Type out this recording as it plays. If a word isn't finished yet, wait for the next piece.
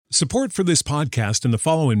Support for this podcast and the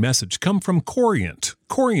following message come from Corient.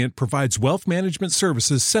 Corient provides wealth management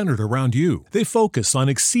services centered around you. They focus on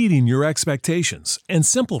exceeding your expectations and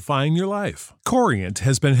simplifying your life. Corient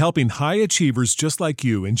has been helping high achievers just like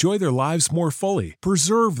you enjoy their lives more fully,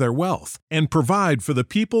 preserve their wealth, and provide for the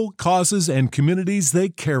people, causes, and communities they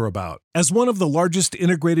care about. As one of the largest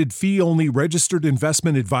integrated fee-only registered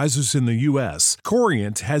investment advisors in the U.S.,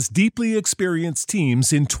 Corient has deeply experienced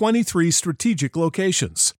teams in 23 strategic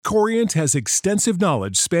locations. Corient has extensive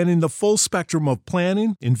knowledge spanning the full spectrum of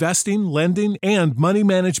planning, investing, lending, and money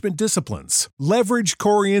management disciplines. Leverage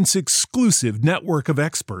Corient's exclusive network of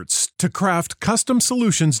experts to craft custom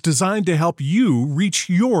solutions designed to help you reach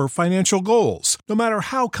your financial goals, no matter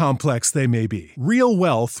how complex they may be. Real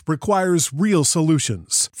wealth requires real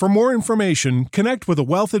solutions. For more information, connect with a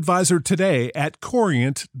wealth advisor today at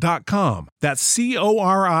Corient.com. That's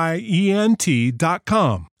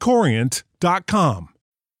Corient.com. Corient.com.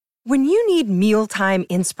 When you need mealtime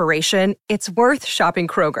inspiration, it's worth shopping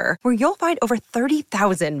Kroger, where you'll find over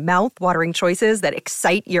 30,000 mouth-watering choices that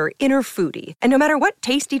excite your inner foodie. And no matter what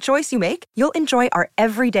tasty choice you make, you'll enjoy our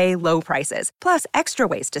everyday low prices, plus extra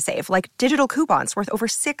ways to save, like digital coupons worth over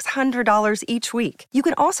 $600 each week. You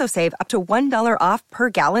can also save up to $1 off per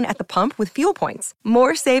gallon at the pump with fuel points.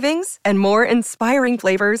 More savings and more inspiring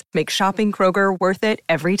flavors make shopping Kroger worth it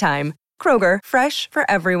every time. Kroger, fresh for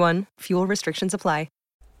everyone. Fuel restrictions apply.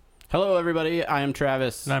 Hello, everybody. I am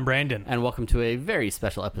Travis. And I'm Brandon. And welcome to a very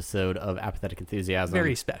special episode of Apathetic Enthusiasm.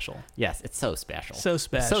 Very special. Yes, it's so special. So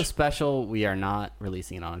special. So special, we are not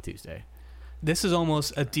releasing it on a Tuesday. This is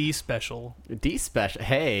almost a D special. D special.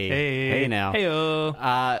 Hey. Hey now.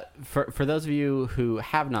 Hey-o. For those of you who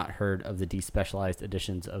have not heard of the despecialized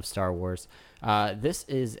editions of Star Wars, this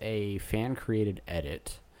is a fan-created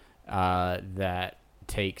edit that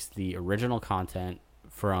takes the original content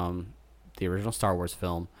from the original Star Wars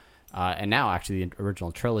film, and now actually the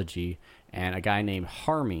original trilogy, and a guy named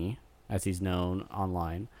Harmy, as he's known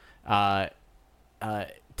online,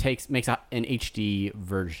 makes an HD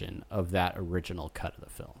version of that original cut of the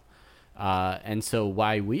film. And so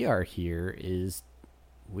why we are here is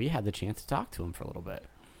we had the chance to talk to him for a little bit.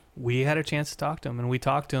 We had a chance to talk to him, and we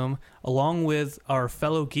talked to him along with our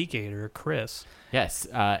fellow Geekator, Chris. Yes,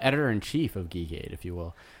 editor-in-chief of Geekade, if you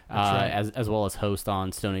will. Right. As well as host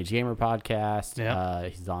on Stone Age Gamer podcast.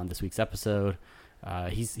 Yep. He's on this week's episode.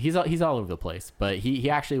 He's all over the place, but he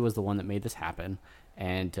actually was the one that made this happen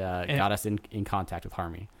and got us in contact with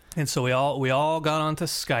Harmy. And so we all got onto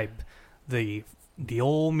Skype, the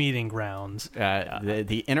old meeting grounds,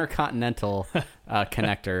 the intercontinental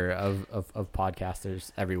connector of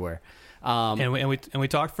podcasters everywhere. And we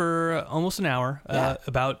talked for almost an hour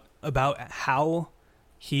about how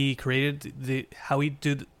he created how he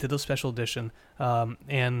did the special edition,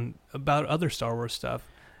 and about other Star Wars stuff.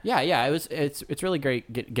 Yeah, it's really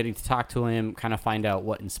great getting to talk to him, kind of find out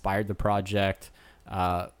what inspired the project,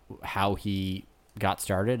 how he got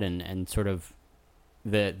started, and sort of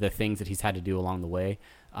the things that he's had to do along the way.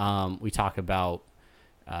 We talk about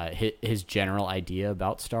his general idea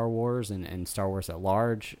about Star Wars and Star Wars at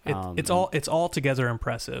large. It's all together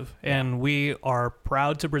impressive, and we are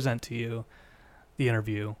proud to present to you the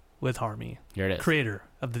interview with Harmy, here it is, creator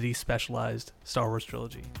of the despecialized Star Wars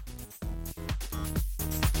trilogy.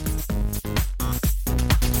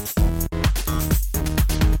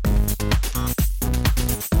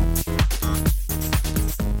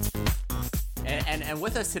 And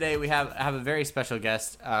with us today, we have a very special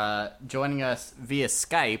guest. Joining us via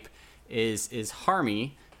Skype is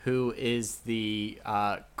Harmy, who is the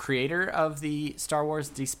creator of the Star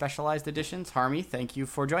Wars Despecialized editions. Harmy, thank you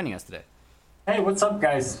for joining us today. Hey, what's up,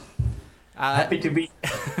 guys? Happy to be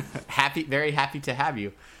very happy to have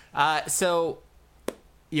you. So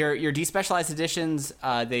your despecialized editions,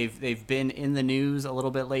 they've been in the news a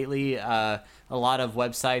little bit lately. A lot of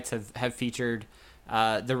websites have featured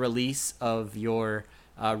the release of your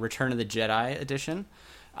Return of the Jedi edition.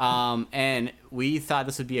 And we thought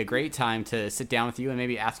this would be a great time to sit down with you and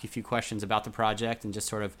maybe ask you a few questions about the project and just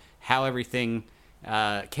sort of how everything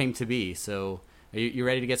came to be. So are you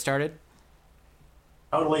ready to get started?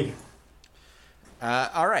 Totally.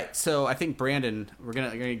 All right. So I think, Brandon, we're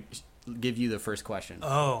gonna give you the first question.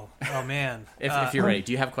 Oh man. if you're ready.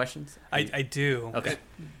 Do you have questions? I do. Okay.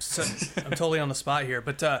 So, I'm totally on the spot here,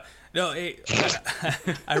 but no,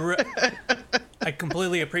 I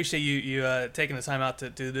completely appreciate you taking the time out to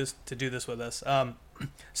do this with us.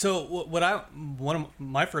 So one of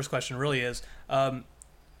my first question really is,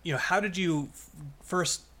 how did you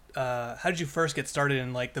first get started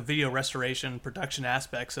in like the video restoration production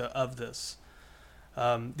aspects of this?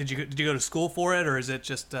 Did you go to school for it, or is it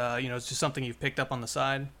just it's just something you've picked up on the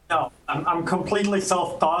side? No, I'm completely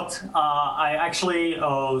self-taught. I actually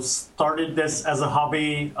started this as a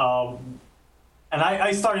hobby, and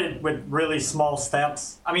I started with really small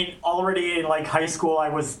steps. I mean, already in like high school, I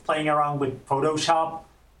was playing around with Photoshop,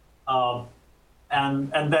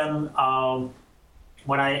 and then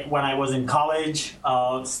when I was in college,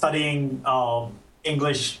 studying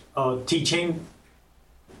English,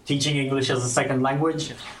 teaching English as a second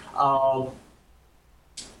language.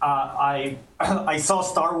 I saw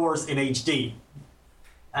Star Wars in HD,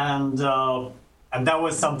 and that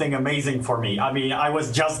was something amazing for me. I mean, I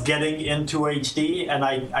was just getting into HD, and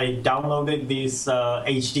I downloaded these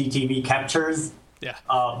HD TV captures. Yeah.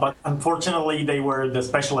 But unfortunately, they were the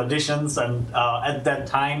special editions, and at that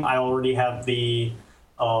time, I already had the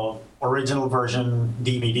original version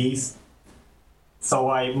DVDs. So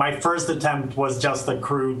my first attempt was just a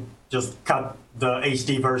crude, just cut the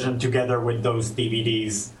HD version together with those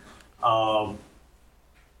DVDs,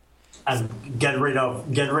 and get rid of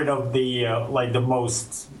the like the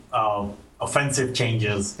most offensive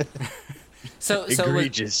changes. So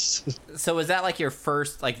egregious. So was that like your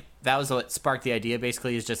first, like that was what sparked the idea?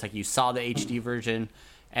 Basically, is just like you saw the HD version,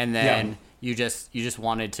 and then you just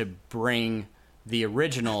wanted to bring the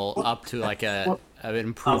original up to like an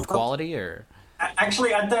improved quality, or.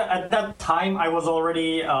 Actually, at that time, I was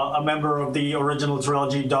already a member of the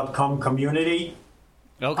originaltrilogy.com community.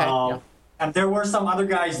 Okay. And there were some other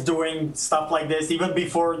guys doing stuff like this even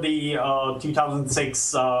before the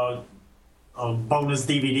 2006 bonus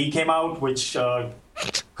DVD came out, which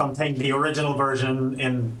contained the original version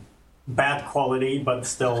in bad quality, but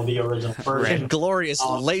still the original version. Glorious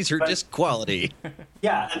laserdisc quality.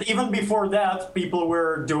 Yeah, and even before that, people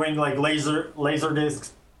were doing like laserdisc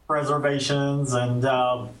preservations, and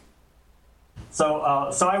so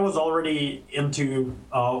I was already into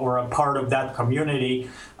or a part of that community,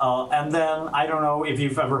 and then I don't know if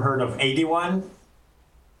you've ever heard of 81.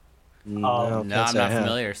 No, I'm not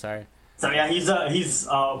familiar. Sorry. So yeah, he's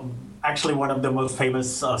actually one of the most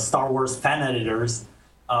famous Star Wars fan editors,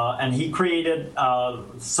 and he created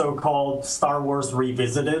so-called Star Wars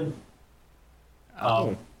Revisited.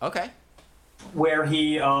 Okay. Where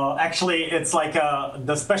he actually, it's like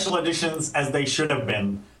the special editions as they should have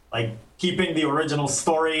been, like keeping the original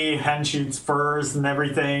story, hand shoots first and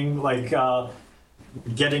everything, like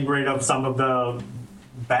getting rid of some of the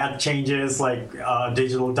bad changes, like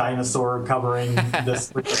digital dinosaur covering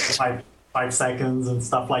this for 5 seconds and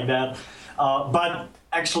stuff like that, but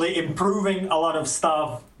actually improving a lot of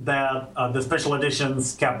stuff that the special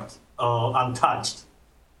editions kept untouched.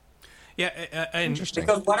 Yeah, interesting.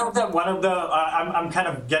 Because one of the I'm kind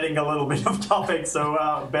of getting a little bit off topic,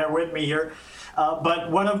 so bear with me here.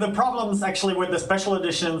 But one of the problems actually with the special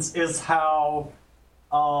editions is how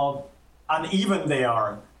uneven they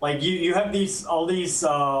are. Like you have all these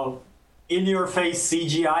in-your-face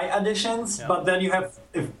CGI editions, but then you have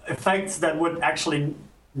effects that would actually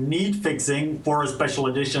need fixing for a special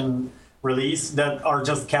edition release that are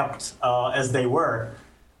just kept as they were.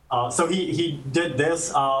 So he did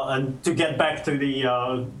this, and to get back to the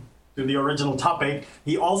original topic,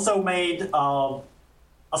 he also made a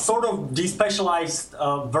sort of despecialized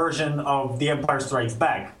version of The Empire Strikes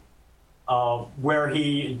Back, where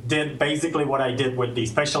he did basically what I did with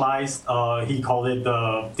Despecialized. He called it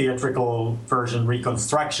the theatrical version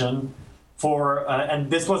reconstruction and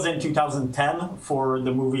this was in 2010 for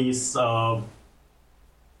the movie's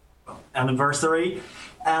anniversary,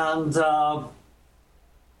 and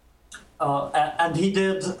he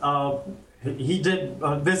did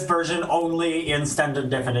this version only in standard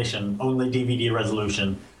definition, only DVD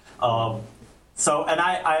resolution. So, and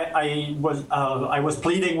I was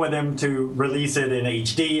pleading with him to release it in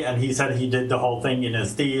HD, and he said he did the whole thing in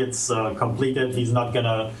SD. It's completed. He's not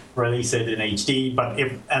gonna release it in HD. But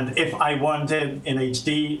if I want it in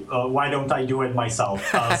HD, why don't I do it myself?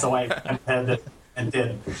 So I had it and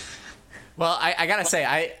did. Well, I gotta say,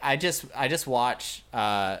 I just watched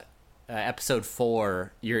episode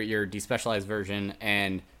 4, your despecialized version,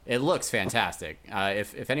 and it looks fantastic.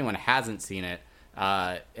 If anyone hasn't seen it,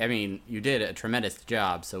 I mean, you did a tremendous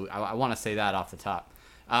job. So I want to say that off the top.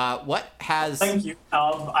 What has? Thank you.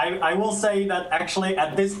 I will say that actually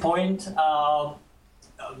at this point,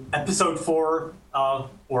 episode 4,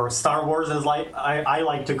 or Star Wars, as I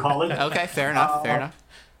like to call it. Okay, fair enough. Fair enough.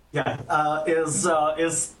 Yeah,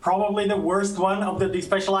 is probably the worst one of the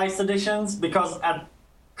despecialized editions, because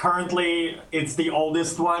currently it's the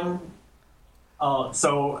oldest one.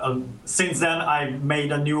 So since then, I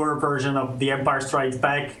made a newer version of The Empire Strikes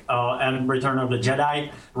Back and Return of the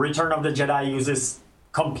Jedi. Return of the Jedi uses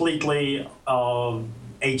completely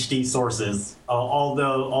HD sources. All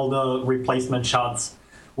the replacement shots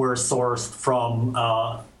were sourced from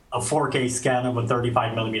a 4K scan of a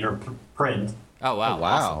 35 millimeter print. Oh wow! Oh,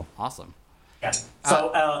 wow. Awesome. Yeah.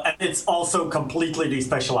 So and it's also completely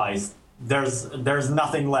despecialized. There's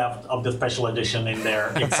nothing left of the special edition in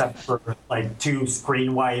there except for like 2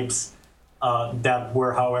 screen wipes that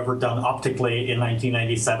were, however, done optically in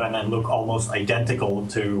 1997 and look almost identical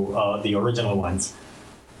to the original ones.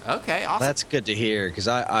 Okay, awesome. That's good to hear, because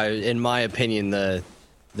I, in my opinion, the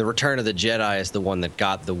Return of the Jedi is the one that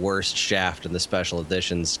got the worst shaft in the special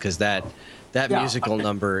editions, because that musical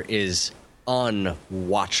number is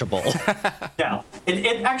unwatchable. Yeah,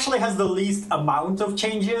 it actually has the least amount of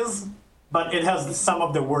changes, but it has some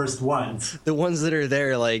of the worst ones. The ones that are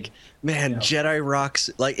there, like, man, Jedi rocks.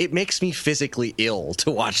 Like, it makes me physically ill to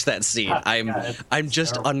watch that scene. I'm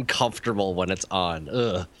just uncomfortable when it's on.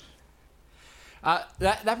 Ugh.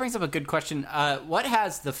 That brings up a good question. What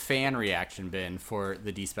has the fan reaction been for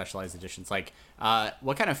the despecialized editions? Like,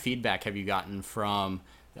 what kind of feedback have you gotten from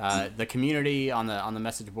the community on the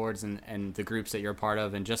message boards and the groups that you're a part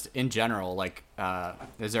of, and just in general? Like,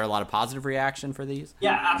 is there a lot of positive reaction for these?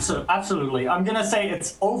 Yeah, absolutely. I'm gonna say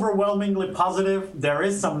it's overwhelmingly positive. There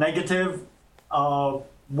is some negative. People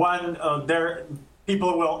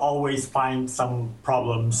will always find some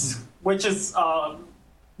problems, which is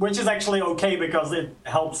actually okay, because it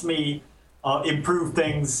helps me improve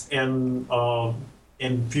things in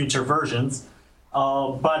future versions.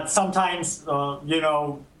 But sometimes,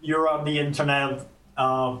 you're on the internet.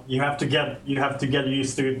 You have to get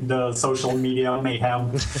used to the social media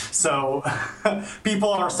mayhem. So people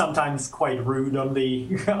are sometimes quite rude on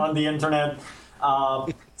the internet.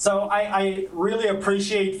 So I really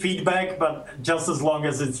appreciate feedback, but just as long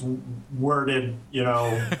as it's worded,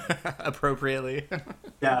 appropriately.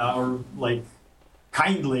 Yeah, or like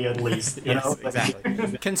kindly at least. Yes,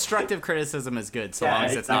 exactly. Constructive criticism is good, so long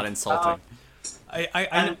as it's not insulting.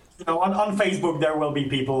 And on Facebook there will be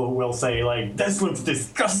people who will say like, "This looks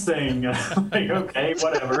disgusting." Like, okay,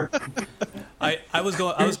 whatever. I was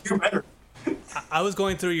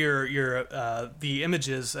going through your the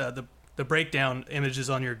images, the breakdown images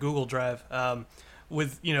on your Google Drive,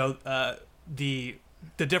 with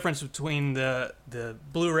the difference between the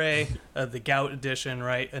Blu-ray, the Gout edition,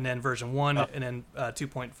 right, and then version 1, and then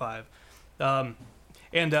 2.5.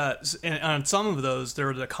 And on some of those, there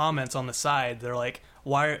were the comments on the side. They're like,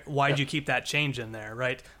 "Why'd you keep that change in there?"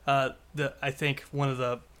 Right? I think one of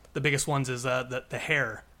the biggest ones is the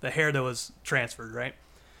hair that was transferred, right?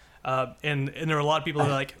 And there were a lot of people that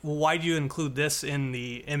are like, "Well, why do you include this in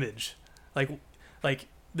the image?" Like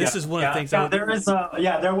this is one of the things.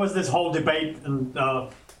 There was this whole debate, and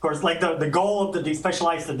of course, like the goal of the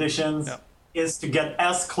despecialized editions is to get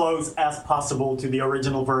as close as possible to the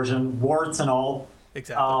original version, warts and all.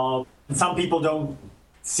 Exactly. Some people don't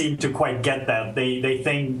seem to quite get that. They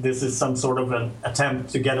think this is some sort of an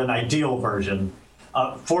attempt to get an ideal version.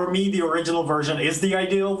 For me, the original version is the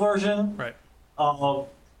ideal version. Right.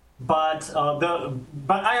 But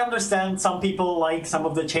I understand some people like some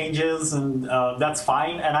of the changes, and that's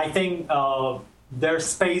fine. And I think there's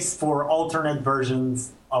space for alternate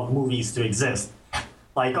versions of movies to exist.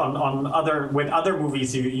 Like with other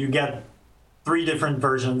movies, you get 3 different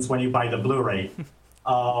versions when you buy the Blu-ray.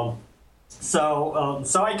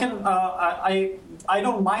 So I can I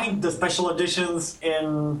don't mind the special editions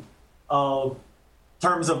in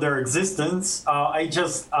terms of their existence. I'm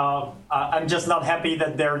just not happy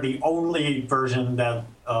that they're the only version that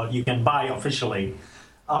you can buy officially.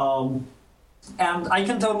 And I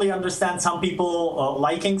can totally understand some people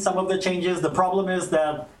liking some of the changes. The problem is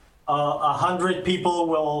that 100 people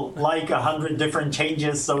will like 100 different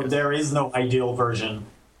changes, so there is no ideal version.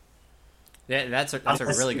 Yeah, that's a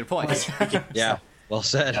really good point. Yeah, well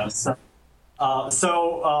said. Yeah,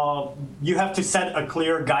 so you have to set a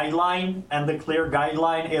clear guideline, and the clear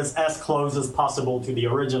guideline is as close as possible to the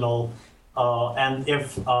original. And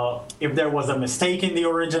if there was a mistake in the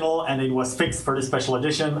original and it was fixed for the special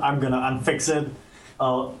edition, I'm gonna unfix it.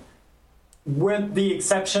 With the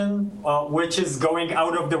exception, which is going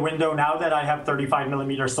out of the window now that I have 35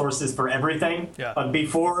 millimeter sources for everything. Yeah. But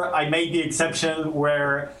before, I made the exception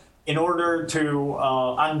where, in order to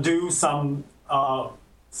undo some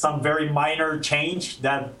very minor change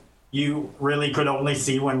that you really could only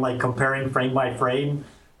see when like comparing frame by frame,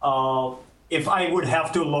 if I would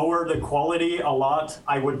have to lower the quality a lot,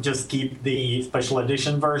 I would just keep the special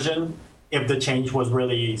edition version if the change was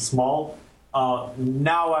really small.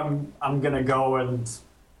 Now I'm gonna go and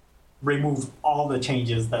remove all the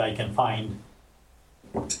changes that I can find.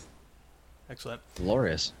 Excellent.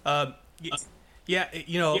 Glorious. Yeah,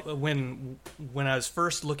 when I was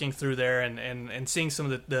first looking through there and seeing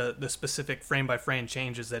some of the specific frame by frame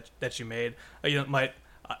changes that you made,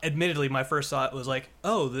 admittedly my first thought was like,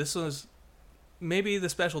 oh, this was maybe the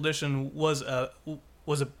special edition was a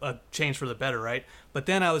change for the better, right? But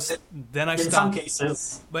then I stopped. In some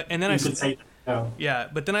cases, but then could say no. Yeah,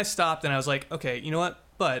 but then I stopped and I was like, okay, you know what?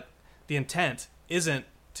 But the intent isn't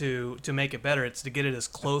to make it better; it's to get it as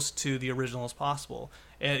close to the original as possible.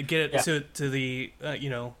 And get it to the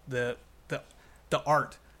the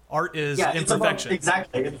art. Art is imperfection.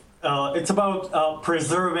 Exactly. It's about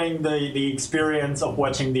preserving the experience of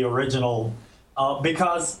watching the original,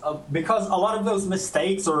 because a lot of those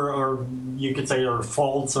mistakes, or you could say, or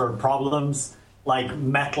faults or problems, like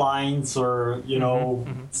matte lines or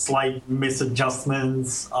slight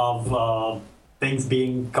misadjustments of things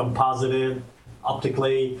being composited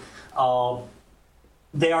optically,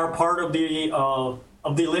 they are part of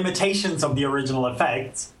the limitations of the original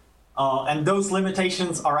effects, and those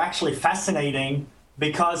limitations are actually fascinating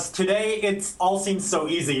because today it all seems so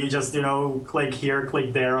easy. You just click here,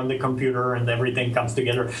 click there on the computer, and everything comes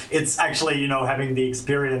together. It's actually having the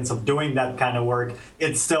experience of doing that kind of work.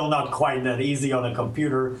 It's still not quite that easy on a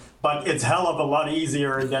computer, but it's hell of a lot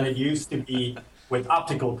easier than it used to be with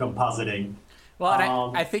optical compositing. Well,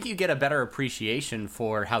 and I think you get a better appreciation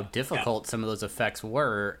for how difficult some of those effects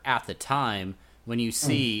were at the time when you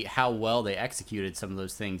see how well they executed some of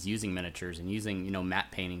those things using miniatures and using, matte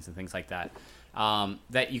paintings and things like that.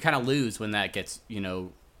 That you kind of lose when that gets,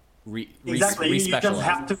 exactly. You just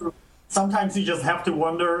have to. Sometimes you just have to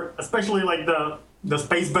wonder, especially like the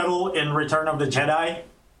space battle in Return of the Jedi.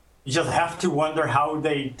 You just have to wonder how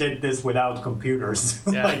they did this without computers,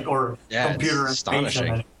 computer astonishing.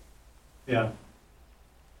 animation. Yeah.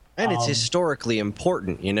 And it's historically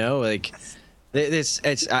important,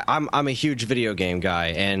 I'm a huge video game guy,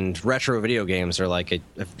 and retro video games are like a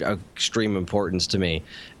extreme importance to me.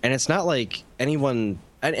 And it's not like anyone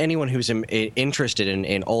who's interested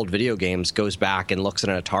in old video games goes back and looks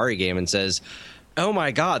at an Atari game and says, "Oh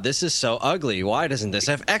my God, this is so ugly. Why doesn't this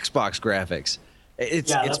have Xbox graphics?"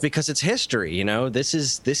 It's because it's history. This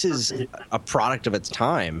is a product of its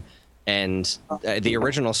time. And the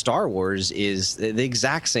original Star Wars is the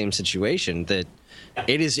exact same situation, that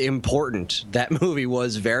it is important. That movie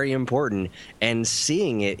was very important, and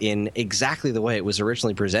seeing it in exactly the way it was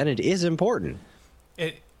originally presented is important.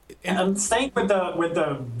 And staying with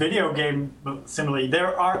the video game simile,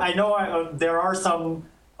 there are some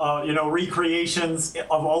recreations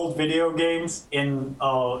of old video games in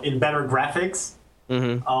better graphics.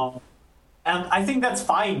 Mm-hmm. And I think that's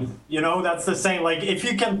fine. That's the same. Like, if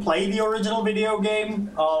you can play the original video game,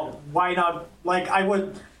 why not? Like, I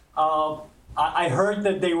would. I heard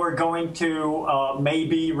that they were going to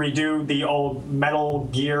maybe redo the old Metal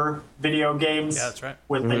Gear video games. Yeah, that's right.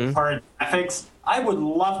 With the current graphics. I would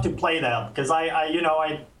love to play that because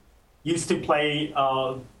I used to play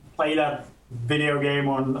that video game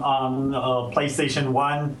on PlayStation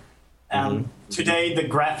 1, and today the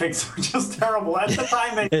graphics are just terrible. At the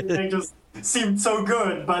time, they just seemed so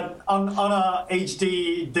good, but on a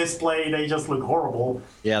HD display, they just look horrible.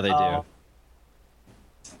 Yeah, they do.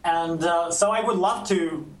 And so I would love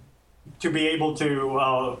to be able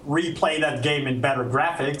to replay that game in better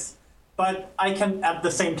graphics, but I can, at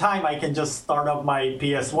the same time, I can just start up my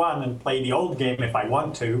PS1 and play the old game if I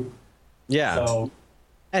want to. Yeah. So,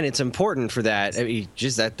 and it's important for that. I mean,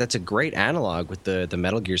 that's a great analog with the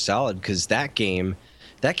Metal Gear Solid, because that game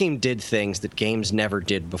did things that games never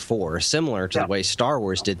did before, similar to the way Star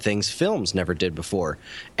Wars did things films never did before.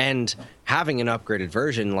 And having an upgraded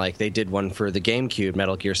version, like they did one for the GameCube,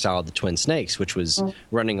 Metal Gear Solid: The Twin Snakes, which was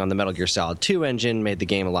running on the Metal Gear Solid 2 engine, made the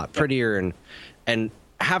game a lot prettier, and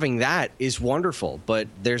having that is wonderful. But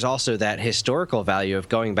there's also that historical value of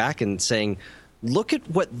going back and saying, look at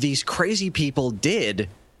what these crazy people did.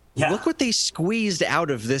 Yeah. Look what they squeezed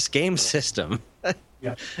out of this game system.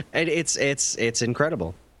 Yeah. And it's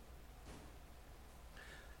incredible.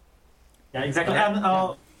 Yeah, exactly.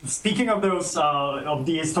 And speaking of those, of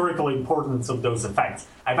the historical importance of those effects,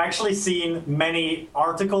 I've actually seen many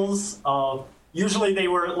articles. Usually they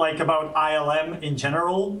were like about ILM in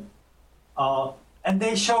general, and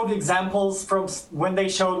they showed examples from when they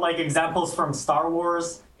showed like examples from Star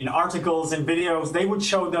Wars in articles and videos. They would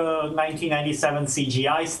show the 1997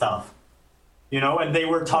 CGI stuff. And they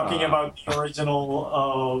were talking about the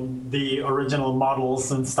original models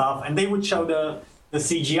and stuff, and they would show the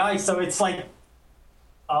CGI. So it's like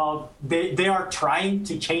they are trying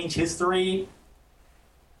to change history,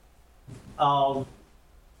 and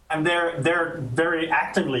they're very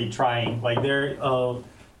actively trying. Like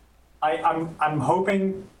I'm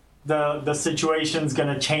hoping the situation's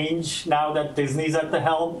gonna change now that Disney's at the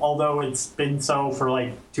helm. Although it's been so for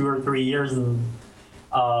like 2 or 3 years, and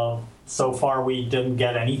so far we didn't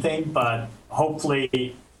get anything. But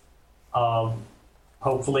hopefully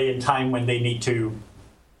in time when they need to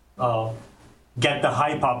get the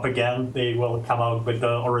hype up again, they will come out with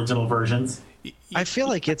the original versions. I feel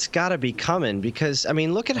like it's got to be coming because, I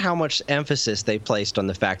mean, look at how much emphasis they placed on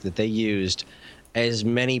the fact that they used as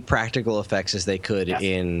many practical effects as they could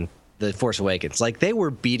in The Force Awakens. Like, they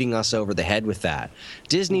were beating us over the head with that.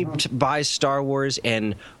 Disney buys Star Wars,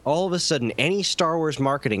 and all of a sudden, any Star Wars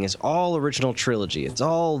marketing is all original trilogy. It's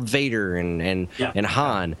all Vader and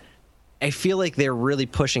Han. I feel like they're really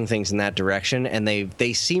pushing things in that direction, and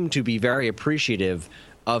they seem to be very appreciative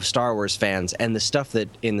of Star Wars fans and the stuff that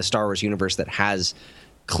in the Star Wars universe that has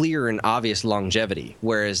clear and obvious longevity.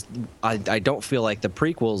 Whereas I don't feel like the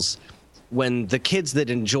prequels, when the kids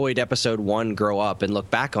that enjoyed Episode 1 grow up and look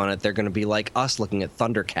back on it, they're going to be like us looking at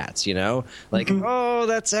Thundercats, you know? Like, oh,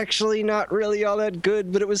 that's actually not really all that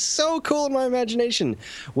good, but it was so cool in my imagination.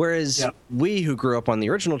 Whereas we who grew up on the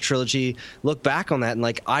original trilogy look back on that and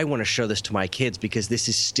like, I want to show this to my kids because this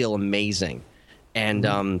is still amazing. And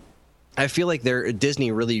I feel like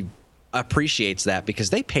Disney really appreciates that because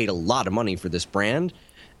they paid a lot of money for this brand.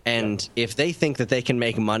 And if they think that they can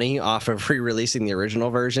make money off of re-releasing the original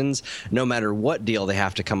versions, no matter what deal they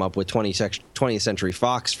have to come up with 20th Century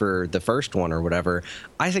Fox for the first one or whatever,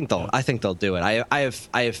 I think they'll do it. I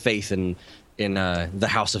have faith in the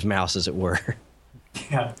House of Mouse, as it were.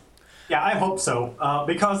 Yeah, I hope so.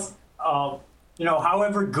 Because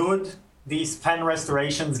however good these pen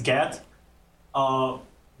restorations get,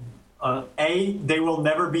 they will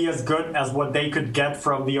never be as good as what they could get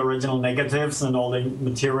from the original negatives and all the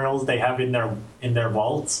materials they have in their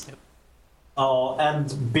vaults.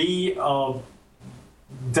 And B,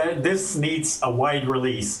 this needs a wide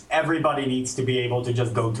release. Everybody needs to be able to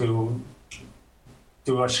just go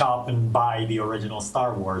to a shop and buy the original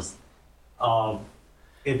Star Wars.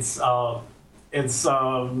 It's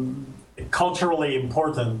culturally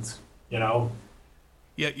important, you know.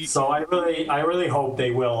 Yeah. So I really hope they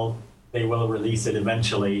will release it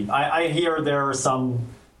eventually. I hear there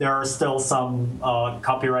are still some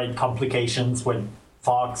copyright complications with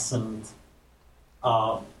Fox, and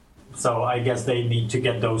so I guess they need to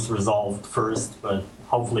get those resolved first. But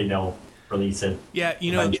hopefully they'll release it. Yeah,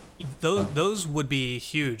 those would be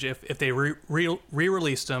huge if they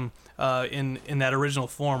re-released them in that original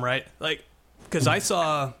form, right? Like, because I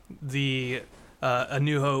saw the A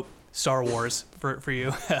New Hope Star Wars for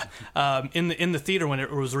you in the theater when it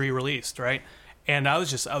was re-released, right? And I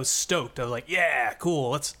was stoked. I was like, yeah,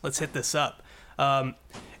 cool, let's hit this up.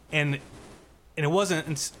 And it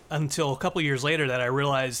wasn't until a couple years later that I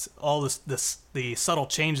realized all the subtle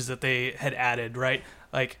changes that they had added, right?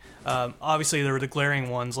 Like, obviously there were the glaring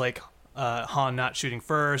ones, like Han not shooting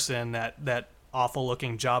first and that awful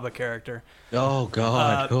looking Jabba character. Oh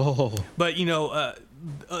God! But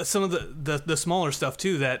some of the smaller stuff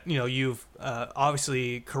too that you've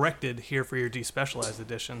obviously corrected here for your despecialized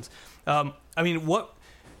editions. I mean,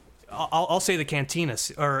 I'll say the Cantina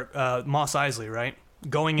or Mos Eisley, right?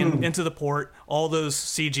 Going into the port, all those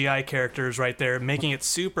CGI characters right there, making it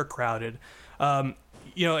super crowded. And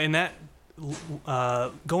that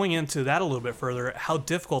going into that a little bit further, how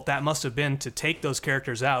difficult that must have been to take those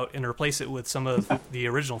characters out and replace it with some of the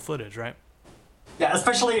original footage, right? Yeah,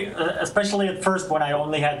 especially at first when I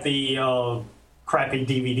only had the crappy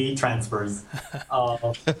DVD transfers.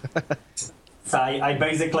 So I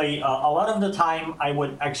basically a lot of the time I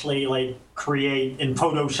would actually create in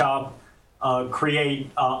Photoshop, create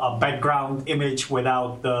a background image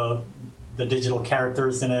without the digital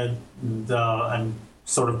characters in it, and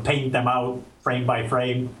sort of paint them out frame by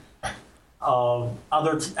frame. At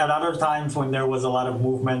other times when there was a lot of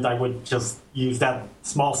movement, I would just use that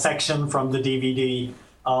small section from the DVD.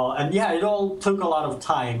 And yeah, it all took a lot of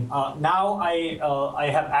time. Now I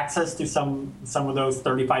have access to some of those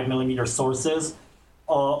 35mm sources.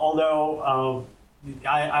 Although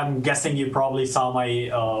I'm guessing you probably saw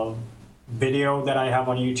my video that I have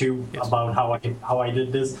on YouTube about how I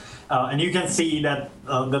did this, and you can see that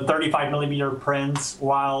the 35mm prints,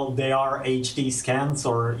 while they are HD scans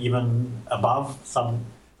or even above,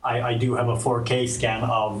 I do have a 4K scan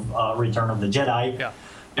of Return of the Jedi. Yeah.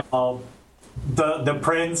 The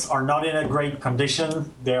prints are not in a great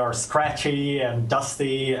condition. They are scratchy and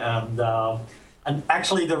dusty, and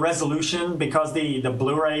actually the resolution, because the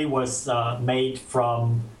Blu-ray was made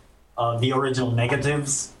from the original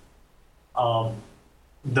negatives.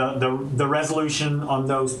 The resolution on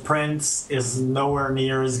those prints is nowhere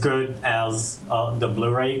near as good as the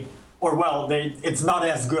Blu-ray. or well, it's not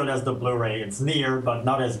as good as the Blu-ray. It's near, but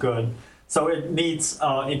not as good. So it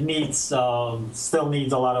still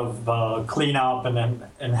needs a lot of cleanup and then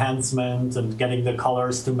enhancement and getting the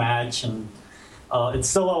colors to match, and it's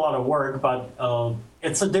still a lot of work, but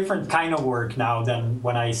it's a different kind of work now than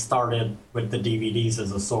when I started with the DVDs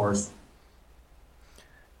as a source.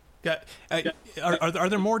 Yeah, are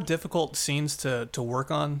there more difficult scenes to work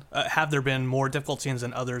on? Have there been more difficult scenes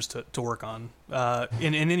than others to work on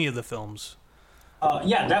in any of the films?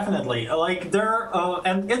 Yeah, definitely. Like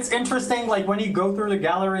and it's interesting. Like when you go through the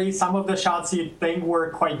gallery, some of the shots you think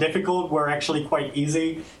were quite difficult were actually quite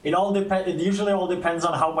easy. It usually all depends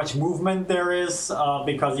on how much movement there is,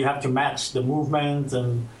 because you have to match the movement.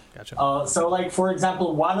 And gotcha. So, like for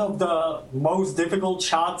example, one of the most difficult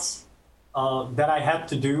shots that I had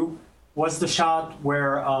to do was the shot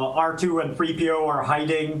where R2 and 3PO are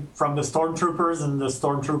hiding from the stormtroopers, and the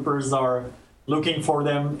stormtroopers are looking for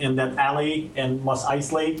them in that alley in Mos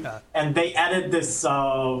Eisley, and they added this. They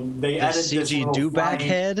added CG this dewback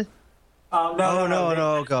head.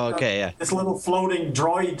 No. Okay, yeah. This little floating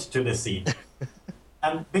droid to the scene,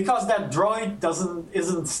 and because that droid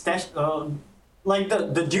isn't like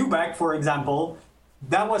the dewback, for example,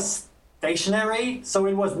 that was stationary, so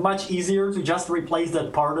it was much easier to just replace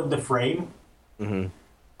that part of the frame. Mm-hmm.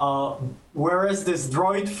 Whereas this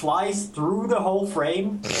droid flies through the whole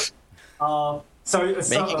frame.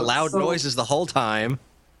 Making loud noises the whole time.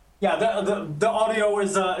 Yeah, the audio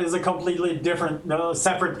is a completely different,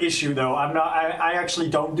 separate issue though. I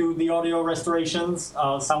actually don't do the audio restorations.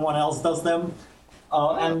 Someone else does them,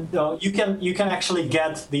 and you can actually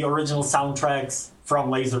get the original soundtracks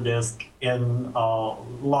from Laserdisc in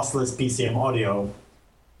lossless PCM audio.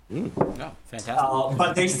 Oh, fantastic!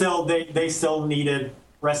 But they still needed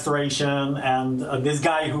restoration, and this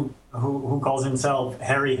guy who calls himself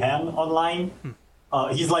Harry Hen online.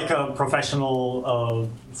 He's like a professional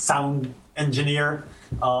sound engineer,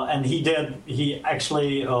 and he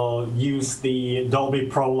actually used the Dolby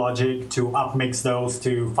Pro Logic to upmix those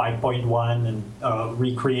to 5.1 and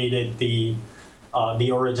recreated the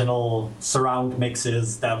original surround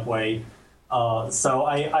mixes that way. So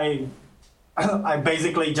I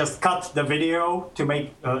basically just cut the video to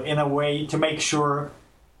make in a way to make sure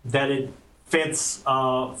that it fits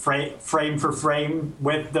frame for frame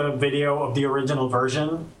with the video of the original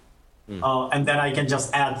version, and then I can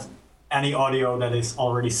just add any audio that is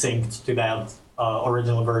already synced to that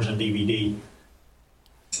original version DVD.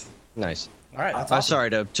 Nice. All right. That's I'm awesome. sorry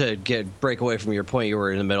to break away from your point. You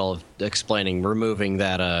were in the middle of explaining removing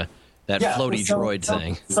that floaty droid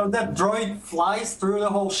thing. So that droid flies through the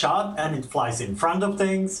whole shot, and it flies in front of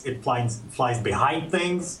things. It flies behind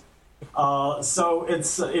things. So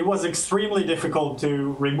it was extremely difficult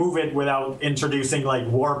to remove it without introducing like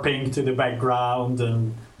warping to the background,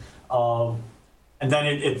 and then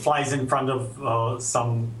it flies in front of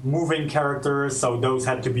some moving characters. So those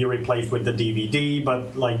had to be replaced with the DVD,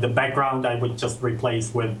 but like the background I would just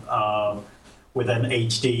replace with an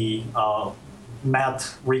HD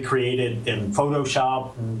matte recreated in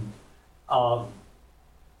Photoshop, and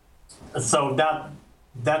so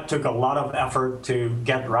that took a lot of effort to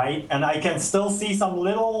get right, and I can still see some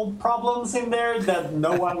little problems in there that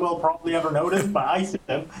no one will probably ever notice, but I see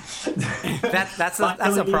them. That's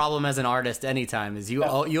a problem as an artist anytime, is you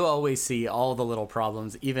always see all the little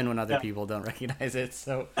problems even when other people don't recognize it.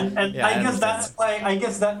 So and yeah, I guess that's why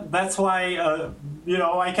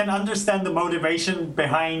I can understand the motivation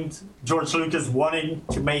behind George Lucas wanting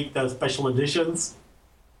to make the special editions.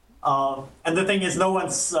 And the thing is, no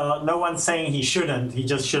one's saying he shouldn't. He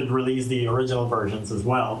just should release the original versions as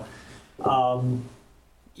well.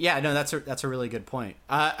 Yeah, no, that's a really good point.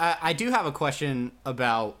 I do have a question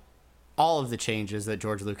about all of the changes that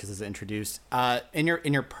George Lucas has introduced. In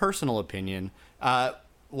your personal opinion,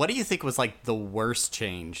 what do you think was like the worst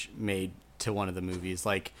change made to one of the movies?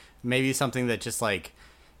 Like maybe something that just like.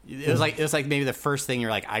 It was like maybe the first thing you're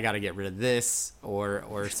like, I got to get rid of this,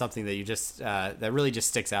 or something that you just that really just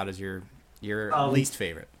sticks out as your least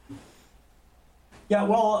favorite. Yeah,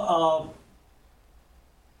 well,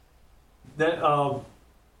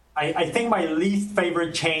 I think my least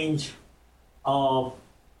favorite change of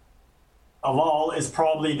all is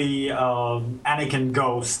probably the Anakin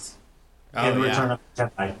ghost in Return of the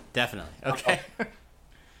Jedi. Definitely. Okay.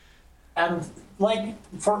 And like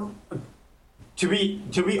To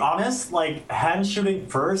be honest, like hand shooting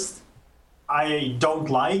first, I don't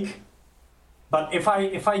like. But if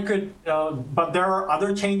I could, but there are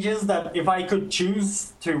other changes that if I could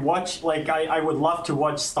choose to watch, like I would love to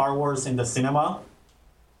watch Star Wars in the cinema.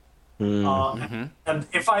 And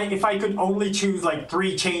if I could only choose like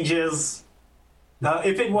 3 changes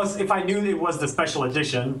if I knew it was the special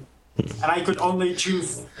edition, and I could only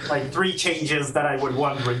choose like 3 changes that I would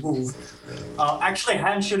want removed, actually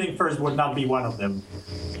hand shooting first would not be one of them,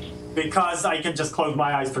 because I can just close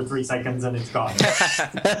my eyes for 3 seconds and it's gone.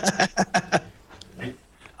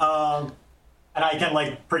 And I can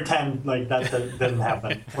like pretend like that didn't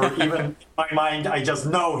happen, or even in my mind I just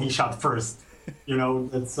know he shot first. You know,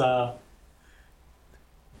 it's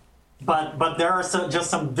but there are just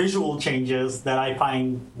some visual changes that I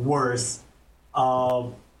find worse.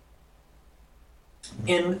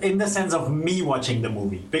 In the sense of me watching the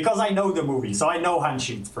movie, because I know the movie, so I know Han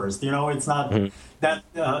shoots first. You know, it's not that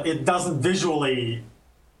it doesn't visually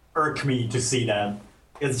irk me to see that.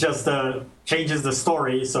 It's just changes the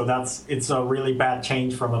story, so it's a really bad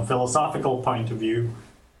change from a philosophical point of view.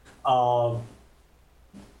 But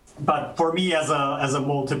for me, as a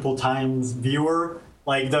multiple times viewer,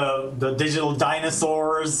 like the digital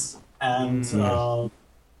dinosaurs and some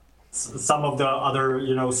of the other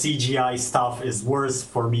CGI stuff is worse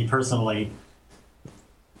for me personally.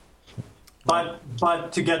 But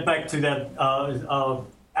to get back to that.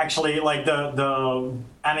 Actually, like the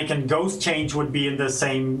Anakin ghost change would be in the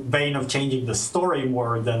same vein of changing the story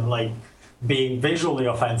more than like being visually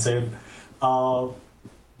offensive. But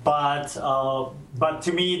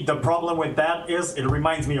to me, the problem with that is it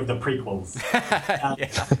reminds me of the prequels.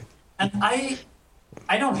 And I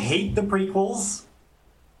don't hate the prequels.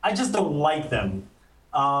 I just don't like them.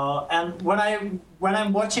 And when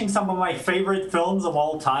I'm watching some of my favorite films of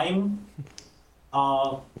all time,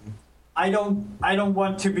 I don't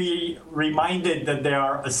want to be reminded that they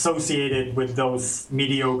are associated with those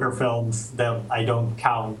mediocre films that I don't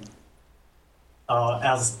count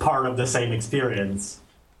as part of the same experience.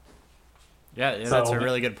 Yeah, that's a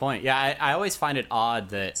really good point. Yeah, I always find it odd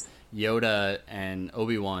that Yoda and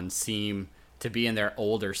Obi-Wan seem to be in their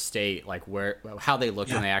older state, like how they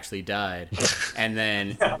looked when they actually died. And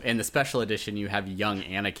then in the special edition, you have young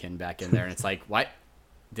Anakin back in there, and it's like, what?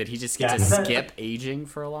 Did he just get to skip aging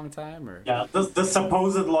for a long time? Or the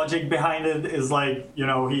supposed logic behind it is like,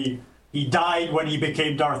 he died when he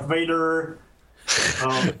became Darth Vader.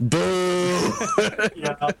 But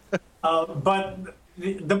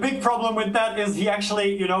the big problem with that is he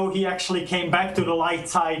actually came back to the light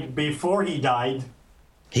side before he died.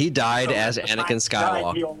 He died as Anakin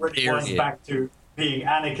Skywalker. He already went back to being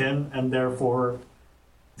Anakin, and therefore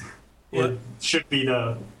it should be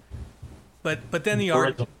the. But then the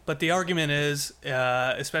argument is,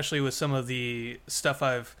 especially with some of the stuff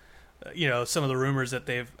some of the rumors that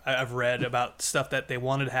I've read about stuff that they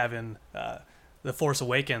wanted to have in The Force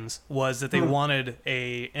Awakens, was that they wanted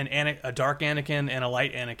a dark Anakin and a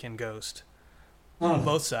light Anakin ghost on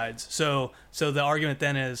both sides. So the argument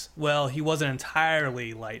then is, well, he wasn't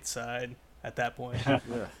entirely light side at that point.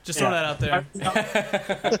 Just throw that out there.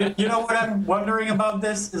 You know what I'm wondering about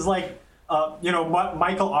this is like.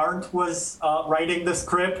 Michael Arndt was writing the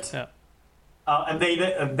script, and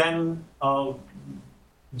then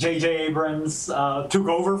J.J. Abrams took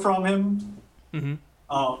over from him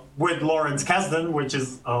with Lawrence Kasdan,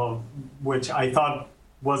 which I thought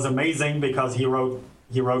was amazing because he wrote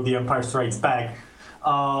The Empire Strikes Back.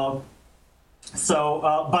 But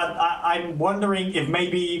I'm wondering if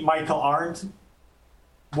maybe Michael Arndt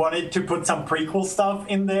wanted to put some prequel stuff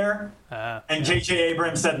in there, and J.J.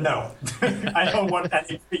 Abrams said no. I don't want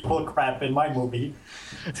any prequel crap in my movie.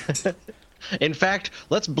 In fact,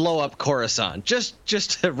 let's blow up Coruscant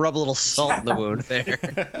just to rub a little salt in the wound there.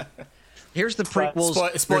 Here's the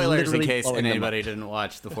prequels. Spoilers in case anybody didn't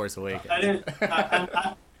watch The Force Awakens. I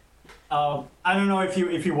don't know if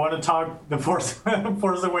you want to talk The Force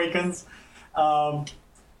Awakens.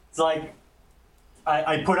 It's like.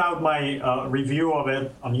 I put out my review of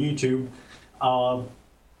it on YouTube. I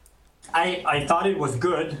thought it was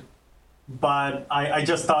good, but I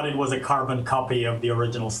just thought it was a carbon copy of the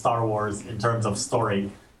original Star Wars in terms of story.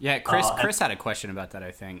 Yeah, Chris had a question about that,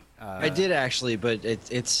 I think. I did actually, but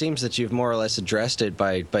it seems that you've more or less addressed it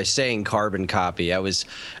by saying carbon copy. I watched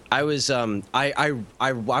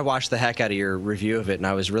the heck out of your review of it, and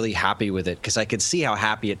I was really happy with it because I could see how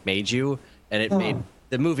happy it made you, and it made.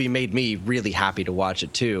 The movie made me really happy to watch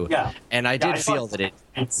it too. Yeah. And I did feel that it.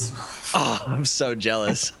 Oh, I'm so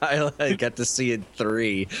jealous. I got to see it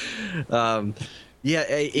 3.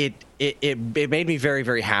 It made me very,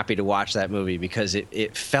 very happy to watch that movie because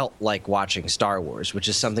it felt like watching Star Wars, which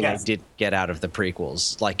is something I didn't get out of the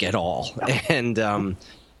prequels like at all. Yeah. And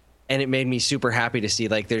it made me super happy to see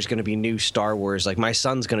like there's going to be new Star Wars. Like my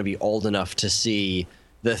son's going to be old enough to see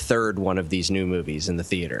the third one of these new movies in the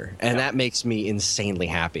theater, and that makes me insanely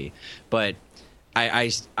happy. But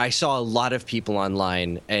I saw a lot of people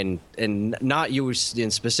online, and not you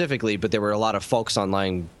specifically, but there were a lot of folks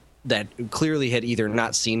online that clearly had either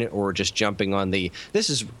not seen it or just jumping on this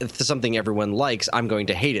is something everyone likes, I'm going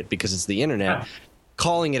to hate it because it's the internet,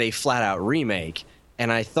 calling it a flat-out remake.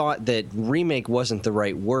 And I thought that remake wasn't the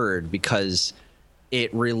right word because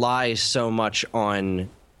it relies so much on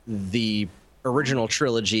the original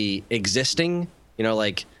trilogy existing. You know,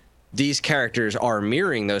 like, these characters are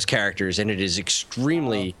mirroring those characters, and it is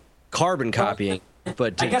extremely carbon copying.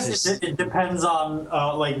 But I guess it depends on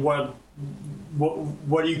like what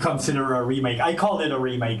do you consider a remake? I called it a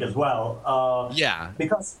remake as well. Yeah,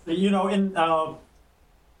 because in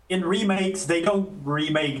remakes they don't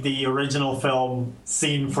remake the original film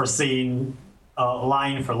scene for scene,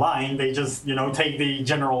 line for line. They just take the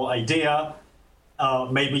general idea.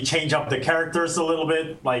 Maybe change up the characters a little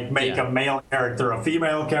bit, like make a male character a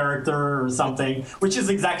female character or something, which is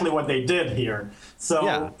exactly what they did here.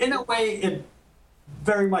 So in a way, it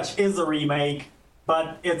very much is a remake,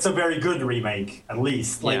 but it's a very good remake, at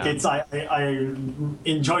least. Like I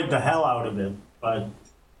enjoyed the hell out of it, but.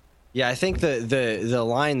 Yeah, I think the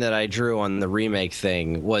line that I drew on the remake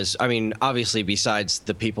thing was, I mean, obviously besides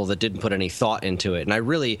the people that didn't put any thought into it, and I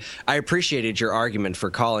appreciated your argument for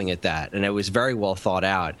calling it that, and it was very well thought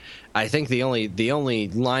out. I think the only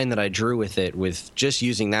line that I drew with it, with just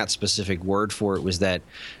using that specific word for it, was that,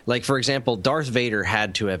 like, for example, Darth Vader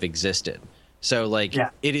had to have existed. So, like,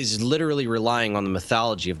 it is literally relying on the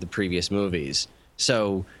mythology of the previous movies.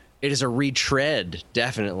 So it is a retread,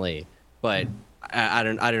 definitely, but. I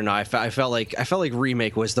don't know. I felt like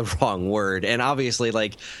remake was the wrong word, and obviously,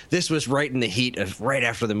 like, this was right in the heat of right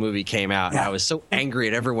after the movie came out. And I was so angry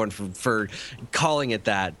at everyone for calling it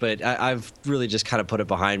that, but I've really just kind of put it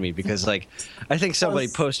behind me because, like, I think somebody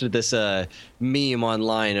posted this meme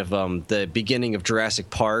online of the beginning of Jurassic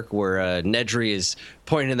Park where Nedry is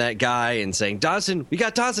pointing at that guy and saying, "Dawson, we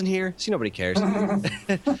got Dawson here." See, nobody cares.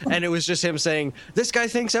 And it was just him saying, "This guy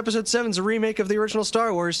thinks Episode 7's a remake of the original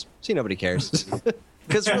Star Wars." See, nobody cares.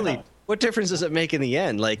 Because really, what difference does it make in the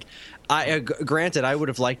end? Like, granted, I would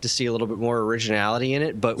have liked to see a little bit more originality in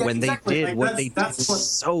it, but when they did like, what they did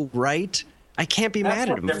so right, I can't be mad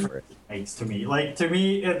at them for it. Makes to me,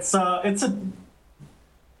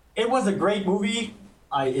 it was a great movie.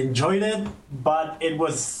 I enjoyed it, but it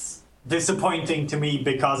was disappointing to me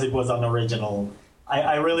because it was unoriginal.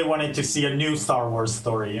 I really wanted to see a new Star Wars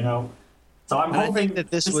story, So I'm hoping that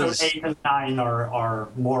this was 8 and 9 are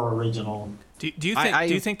more original. Do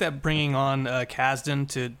you think that bringing on Kasdan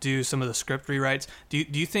to do some of the script rewrites? Do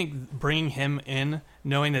you think bringing him in,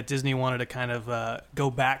 knowing that Disney wanted to kind of go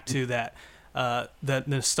back to that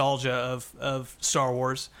nostalgia of Star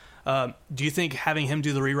Wars, do you think having him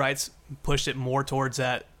do the rewrites pushed it more towards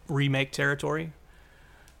that remake territory?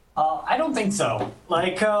 I don't think so.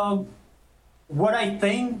 Like, what I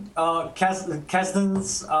think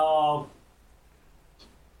Kasdan's.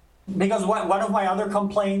 Because one of my other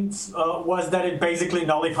complaints was that it basically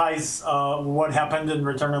nullifies what happened in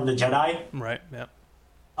Return of the Jedi. Right, yeah.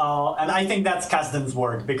 And I think that's Kasdan's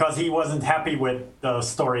work, because he wasn't happy with the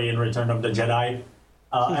story in Return of the Jedi.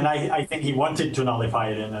 And I think he wanted to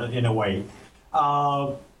nullify it in a way.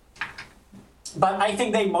 But I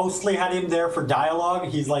think they mostly had him there for dialogue.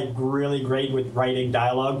 He's, like, really great with writing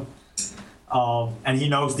dialogue. And he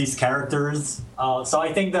knows these characters. So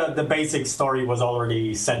I think the basic story was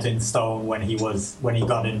already set in stone when he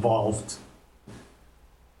got involved.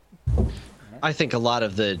 I think a lot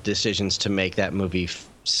of the decisions to make that movie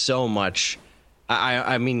so much,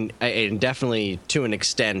 I mean, and definitely to an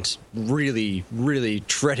extent, really, really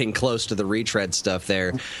treading close to the retread stuff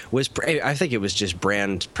there, I think it was just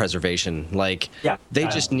brand preservation. Like, they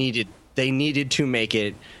just needed to make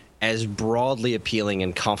it as broadly appealing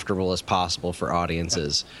and comfortable as possible for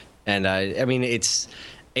audiences. And I mean, it's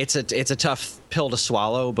a tough pill to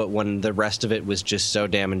swallow, but when the rest of it was just so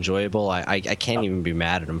damn enjoyable, I can't even be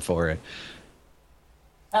mad at him for it.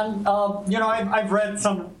 And I've read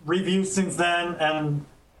some reviews since then, and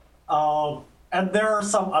there are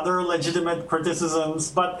some other legitimate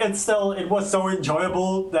criticisms, but it was so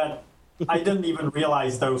enjoyable that I didn't even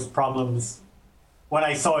realize those problems when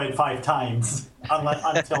I saw it 5 times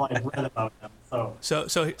until I read about them. So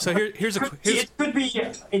here's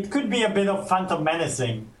it could be a bit of Phantom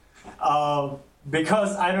Menacing,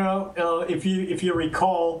 because I don't know if you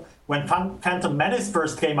recall when Phantom Menace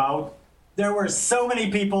first came out, there were so many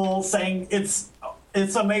people saying it's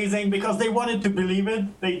amazing because they wanted to believe it.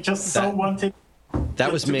 They just wanted.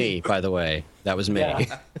 That was me, by the way. That was me.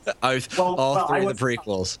 Yeah. All 3 of the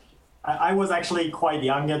prequels. I was actually quite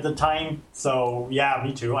young at the time, so yeah,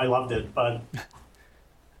 me too. I loved it, but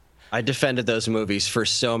I defended those movies for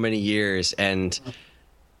so many years, and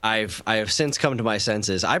I have since come to my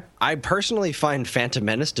senses. I personally find Phantom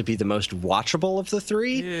Menace to be the most watchable of the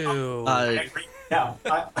three. Ew. Yeah.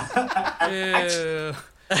 Ew.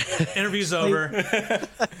 Interview's over.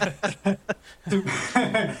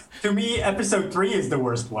 To me, episode 3 is the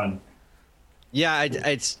worst one. Yeah,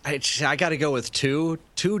 I got to go with 2.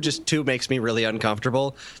 2 makes me really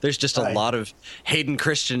uncomfortable. There's just a lot of Hayden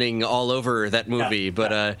Christianing all over that movie.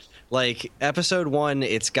 But like episode 1,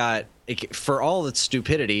 for all its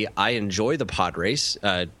stupidity, I enjoy the pod race.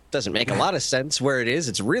 Doesn't make a lot of sense where it is.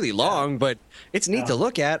 It's really long, but it's neat to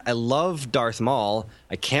look at. I love Darth Maul.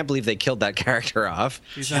 I can't believe they killed that character off.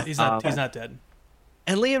 He's not dead.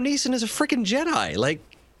 And Liam Neeson is a freaking Jedi. Like,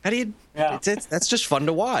 how do you? Yeah. That's just fun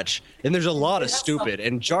to watch. And there's a lot of stupid,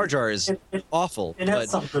 and Jar Jar is awful. It has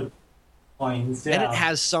some good points, yeah. And it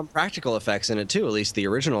has some practical effects in it too. At least the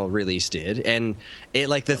original release did. And it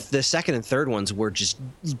like the second and third ones were just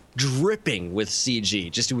dripping with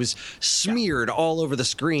CG. Just it was smeared all over the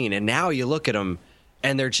screen. And now you look at them,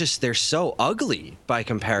 and they're so ugly by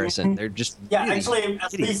comparison. They're just really actually,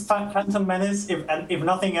 at least Phantom Menace, if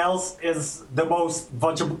nothing else, is the most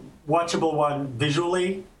watchable one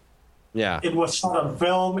visually. Yeah, it was shot on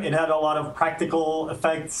film. It had a lot of practical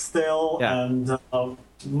effects still, and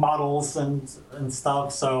models and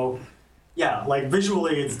stuff. So, yeah, like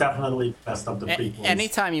visually, it's definitely best of the prequels.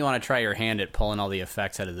 Anytime you want to try your hand at pulling all the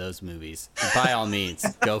effects out of those movies, by all means,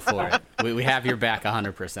 go for it. We have your back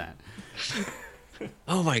 100%.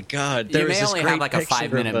 Oh my God! You may only have like a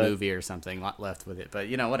 5-minute movie or something left with it, but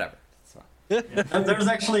whatever. There's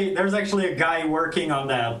actually a guy working on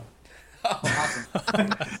that. Oh, awesome.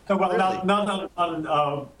 Well, really? not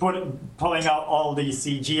on pulling out all the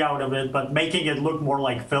CG out of it, but making it look more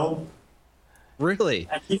like film. Really?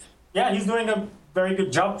 And he's doing a very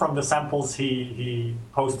good job from the samples he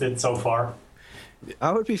posted so far.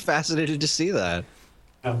 I would be fascinated to see that.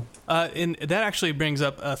 And that actually brings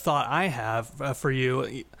up a thought I have for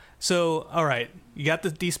you. So, all right, you got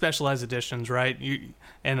the despecialized editions, right?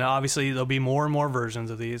 And obviously there'll be more and more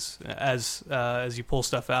versions of these as you pull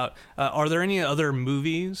stuff out. Are there any other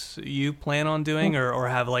movies you plan on doing, or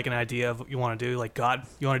have like an idea of what you want to do? Like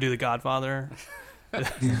you want to do The Godfather?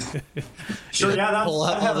 Sure, yeah. Pull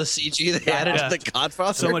out all the CG they added to The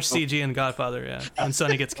Godfather. So much CG in Godfather, yeah. When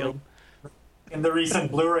Sonny gets killed. In the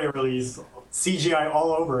recent Blu-ray release, CGI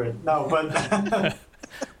all over it. No, but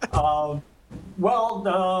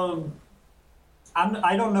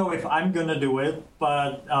I don't know if I'm gonna do it,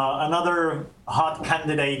 but another hot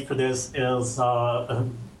candidate for this is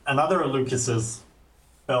another Lucas's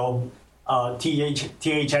film,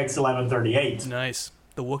 THX 1138. Nice,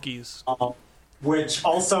 the Wookiees, which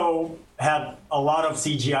also had a lot of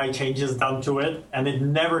CGI changes done to it, and it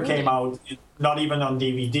never came out, not even on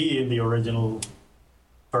DVD in the original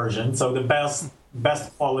version. So the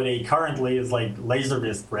best quality currently is like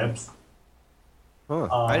Laserdisc rips. Huh.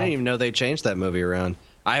 I didn't even know they changed that movie around.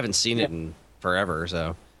 I haven't seen it in forever,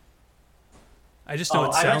 so. I just know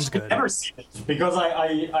it sounds good. I've never seen it because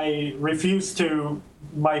I refuse to.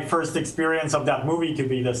 My first experience of that movie to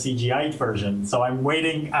be the CGI version. So I'm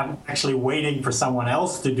actually waiting for someone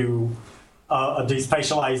else to do a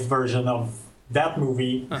despecialized version of that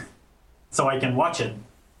movie, so I can watch it.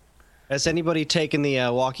 Has anybody taken the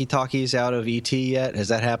walkie-talkies out of ET yet? Has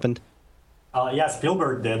that happened? Yeah,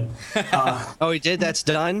 Spielberg did. Oh, he did? That's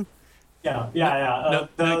done? Yeah.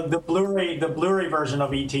 The Blu-ray version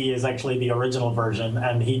of ET is actually the original version,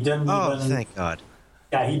 and he didn't. Oh, thank God.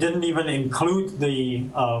 Yeah, he didn't even include the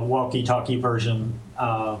walkie-talkie version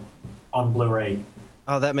on Blu-ray.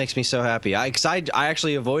 Oh, that makes me so happy. I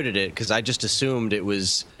actually avoided it because I just assumed it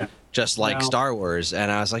was just like Star Wars,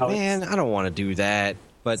 and I was like, man, I don't want to do that.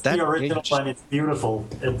 But the original one, it's beautiful.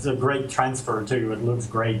 It's a great transfer too. It looks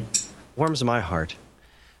great. Warms my heart.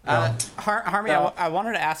 Harmy, I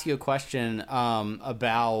wanted to ask you a question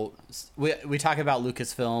about we talk about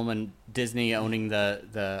Lucasfilm and Disney owning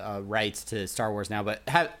the rights to Star Wars now, but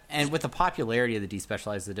with the popularity of the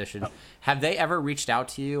despecialized edition, have they ever reached out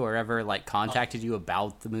to you or ever like contacted you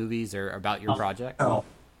about the movies or about your project? No.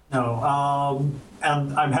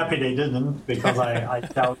 And I'm happy they didn't, because I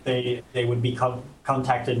doubt they would be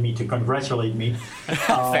contacted me to congratulate me.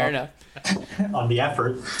 Fair enough. On the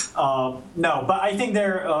effort. No, but I think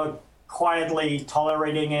they're quietly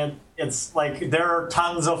tolerating it. It's like there are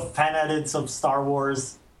tons of fan edits of Star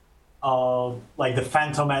Wars, like the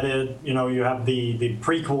Phantom edit. You have the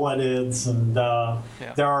prequel edits, and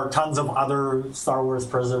there are tons of other Star Wars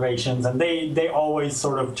preservations, and they always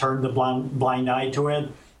sort of turn the blind eye to it.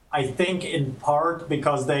 I think in part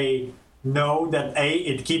because they know that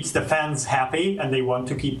it keeps the fans happy, and they want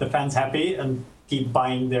to keep the fans happy and keep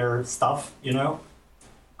buying their stuff, you know.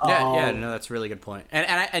 Yeah, no, that's a really good point.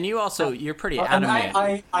 And you also, you're pretty adamant.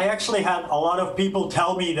 I actually had a lot of people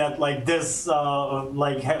tell me that like this,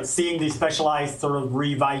 seeing the Specialized sort of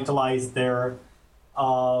revitalized their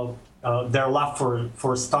love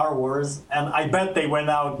for Star Wars, and I bet they went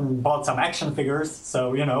out and bought some action figures.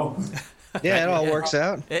 So you know. Yeah, it all works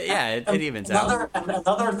out. It evens out.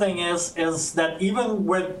 Another thing is that even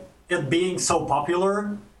with it being so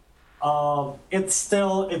popular, it's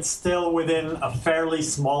still within a fairly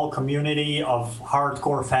small community of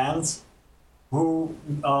hardcore fans who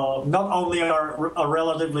not only are a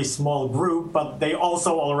relatively small group, but they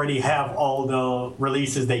also already have all the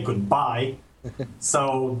releases they could buy.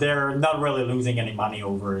 So they're not really losing any money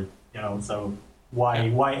over it, you know. So why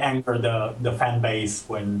anchor the fan base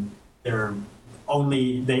when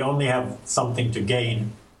they only have something to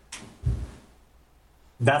gain?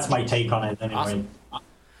 That's my take on it, anyway. Awesome.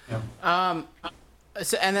 Yeah.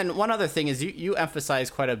 So, and then one other thing is you emphasize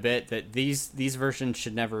quite a bit that these versions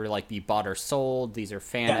should never like be bought or sold. These are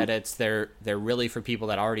fan edits. They're really for people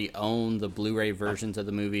that already own the Blu-ray versions of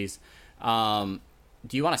the movies.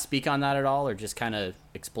 Do you want to speak on that at all, or just kind of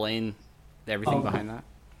explain everything behind that?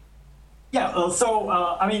 Yeah,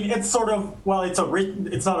 I mean, it's sort of, well, it's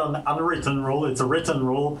not an unwritten rule, it's a written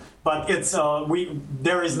rule, but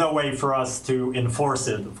there is no way for us to enforce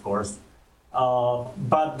it, of course.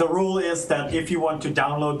 But the rule is that if you want to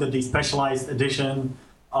download the Despecialized edition,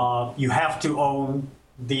 you have to own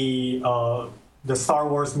the Star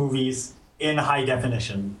Wars movies in high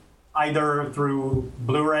definition, either through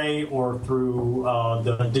Blu-ray or through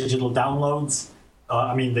the digital downloads.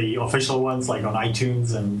 I mean, the official ones, like on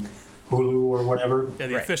iTunes and Hulu or whatever. Yeah,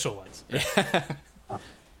 the official ones.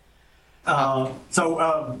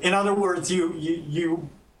 In other words, if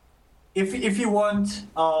you want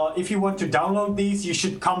to download these, you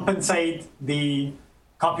should compensate the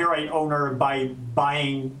copyright owner by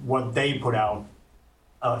buying what they put out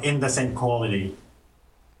in the same quality.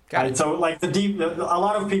 Right? So, like a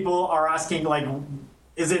lot of people are asking, like,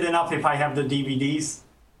 is it enough if I have the DVDs?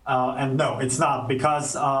 And no, it's not,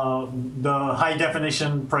 because the high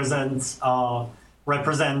definition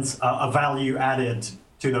represents a value added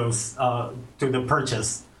to those to the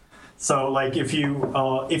purchase. So, like, if you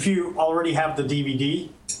already have the DVD,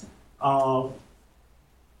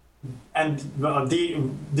 and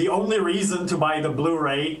the only reason to buy the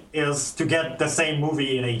Blu-ray is to get the same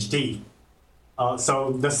movie in HD.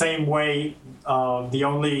 So the same way,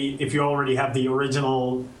 if you already have the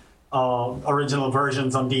original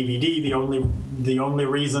versions on DVD, the only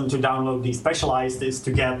reason to download Despecialized is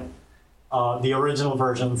to get the original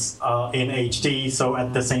versions in HD. So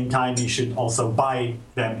at the same time, you should also buy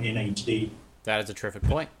them in HD. That is a terrific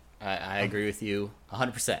point. I agree with you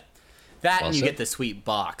 100%. That, and you get the sweet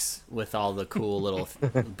box with all the cool little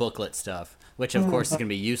booklet stuff, which of course is going to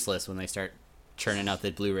be useless when they start churning out the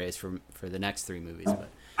Blu-rays for the next 3 movies. But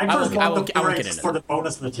I won't get into for the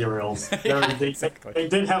bonus materials. They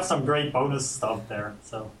did have some great bonus stuff there.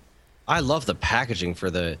 So I love the packaging for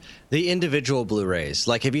the individual Blu-rays.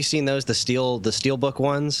 Like, have you seen those? The steelbook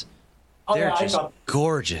ones? Oh, they're just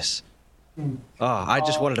gorgeous. Oh, I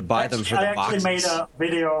just wanted to buy them for the boxes. I actually made a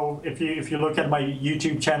video. If you look at my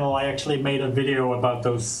YouTube channel, I actually made a video about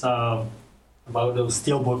those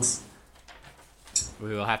steelbooks.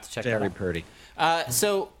 We will have to check that out. Very pretty.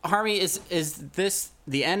 So, Harmy, is this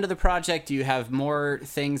the end of the project? Do you have more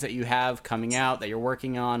things that you have coming out that you're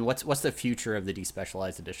working on? What's the future of the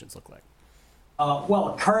Despecialized editions look like?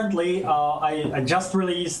 Well, currently, I just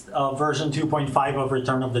released version 2.5 of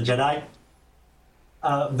Return of the Jedi.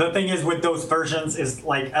 The thing is with those versions is,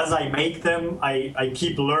 like, as I make them, I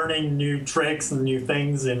keep learning new tricks and new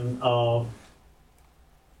things in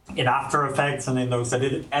After Effects and in those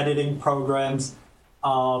editing programs.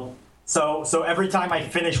 So every time I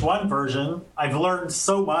finish one version, I've learned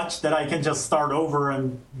so much that I can just start over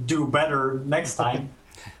and do better next time.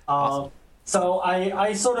 Awesome. So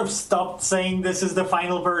I sort of stopped saying this is the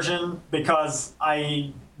final version because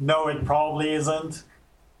I know it probably isn't.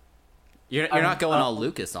 You're not going all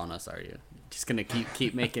Lucas on us, are you? Just gonna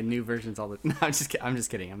keep making new versions all the? No, I'm just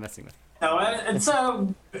kidding. I'm messing with you. No, it's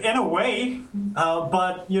in a way,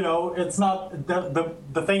 but you know, it's not.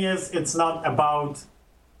 The thing is, it's not about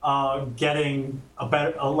getting a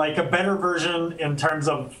better version in terms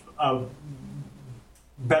of a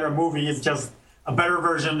better movie. It's just a better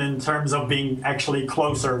version in terms of being actually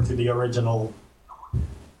closer to the original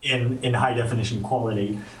in high definition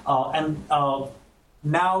quality.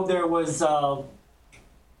 Now there are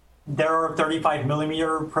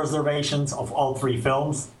 35mm preservations of all 3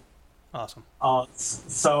 films. Awesome.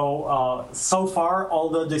 So far, all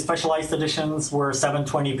the specialized editions were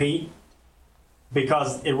 720p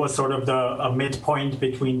because it was sort of a midpoint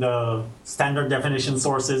between the standard definition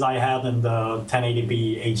sources I had and the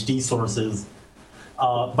 1080p HD sources.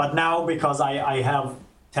 But now, because I have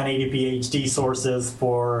 1080p HD sources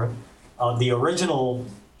for the original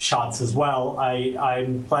shots as well,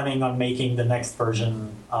 I'm planning on making the next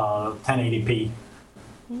version 1080p.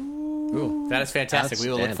 Ooh, that is fantastic. We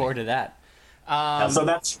will look forward to that. So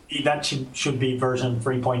that should be version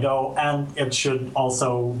 3.0, and it should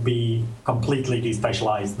also be completely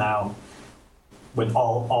despecialized now, with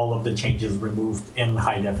all of the changes removed in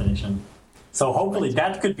high definition. So hopefully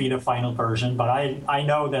that could be the final version, but I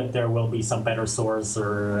know that there will be some better source,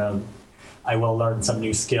 or I will learn some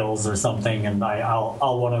new skills or something, and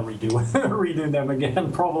I'll want to redo them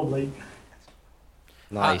again probably.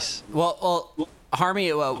 Nice. Well,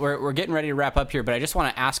 Harmy, we're getting ready to wrap up here, but I just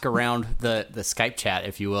want to ask around the Skype chat,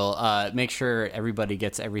 if you will. Make sure everybody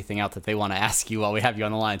gets everything out that they want to ask you while we have you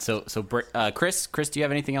on the line. So Chris, do you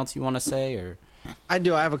have anything else you want to say? Or I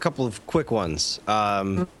do. I have a couple of quick ones.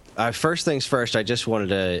 First things first, I just wanted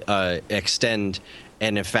to extend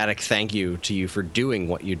an emphatic thank you to you for doing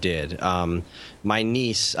what you did. My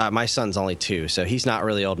niece, my son's only 2, so he's not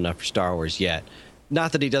really old enough for Star Wars yet.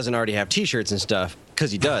 Not that he doesn't already have T-shirts and stuff,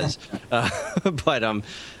 because he does. But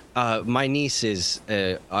my niece is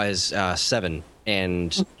 7,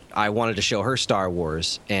 and I wanted to show her Star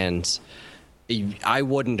Wars, and I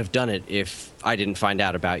wouldn't have done it if I didn't find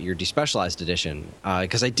out about your despecialized edition,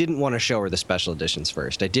 because I didn't want to show her the special editions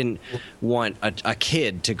first. I didn't want a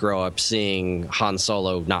kid to grow up seeing Han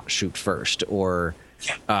Solo not shoot first, or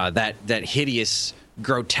that hideous,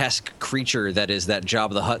 grotesque creature that is that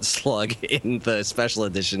Jabba the Hutt slug in the special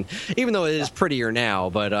edition, even though it is prettier now.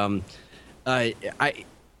 But I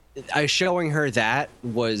showing her that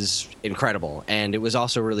was incredible, and it was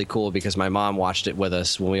also really cool because my mom watched it with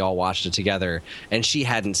us when we all watched it together, and she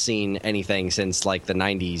hadn't seen anything since like the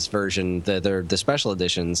 90s version, the special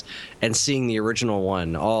editions, and seeing the original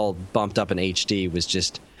one all bumped up in HD was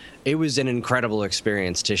just, it was an incredible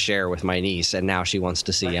experience to share with my niece, and now she wants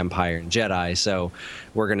to see Empire and Jedi, so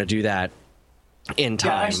we're going to do that in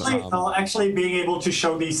time. Yeah, actually being able to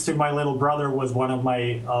show these to my little brother was one of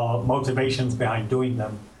my motivations behind doing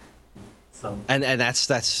them. So. And that's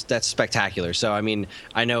spectacular. So I mean,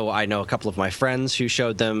 I know a couple of my friends who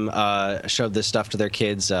showed this stuff to their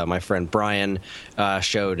kids. My friend Brian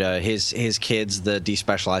showed his kids the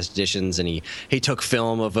despecialized editions, and he took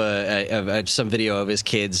film of some video of his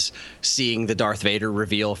kids seeing the Darth Vader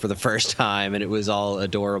reveal for the first time, and it was all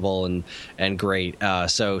adorable and great.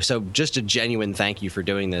 So just a genuine thank you for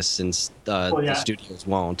doing this, since the studios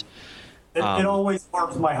won't. It always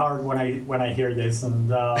warms my heart when I hear this,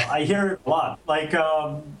 and I hear it a lot. Like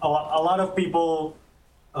a lot of people,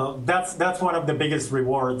 that's one of the biggest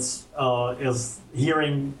rewards is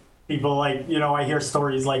hearing people, like, I hear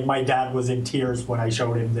stories like my dad was in tears when I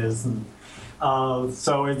showed him this, and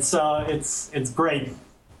so it's great,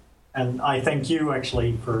 and I thank you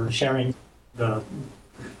actually for sharing the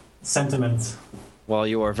sentiments. Well,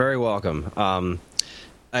 you are very welcome.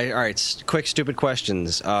 All right, quick stupid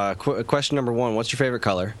questions. Question number 1, what's your favorite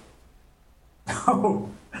color? Oh,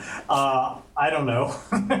 I don't know.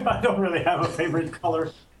 I don't really have a favorite color.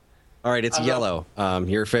 All right, it's yellow.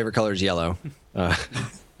 Your favorite color is yellow.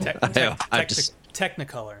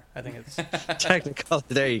 Technicolor, I think it's. Technicolor,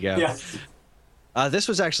 there you go. Yeah. This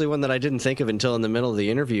was actually one that I didn't think of until in the middle of the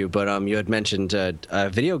interview, but you had mentioned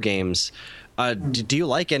video games. Do you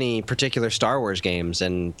like any particular Star Wars games,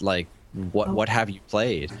 and like, what have you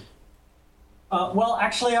played? Well,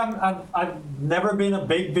 actually, I've never been a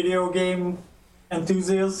big video game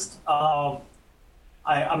enthusiast.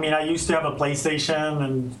 I mean, I used to have a PlayStation,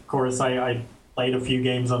 and of course, I played a few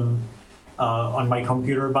games on my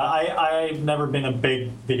computer, but I've never been a big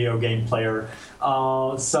video game player.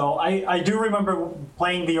 So I do remember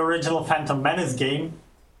playing the original Phantom Menace game.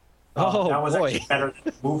 That was actually better than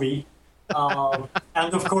the movie.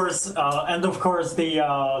 And of course, the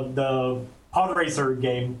Pod Racer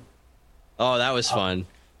game. Oh, that was fun.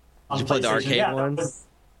 Did you play the arcade one?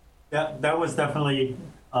 That was definitely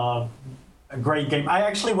a great game. I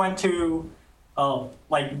actually went to,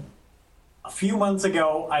 like, a few months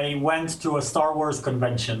ago, I went to a Star Wars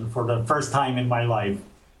convention for the first time in my life.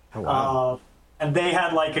 Oh, wow. And they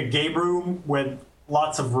had like a game room with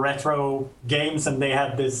lots of retro games, and they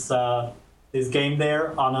had this game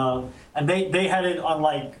there and they had it on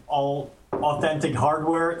like all authentic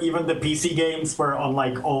hardware. Even the PC games were on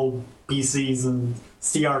like old PCs and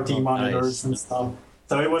CRT monitors and stuff.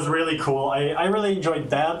 So it was really cool. I really enjoyed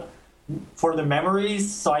that. for the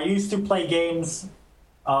memories. So I used to play games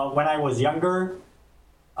when I was younger,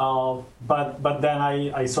 but then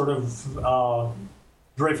I sort of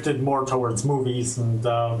drifted more towards movies, and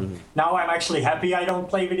now I'm actually happy I don't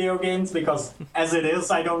play video games, because as it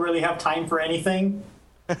is, I don't really have time for anything.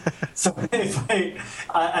 So if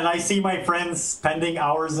I see my friends spending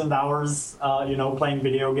hours and hours, playing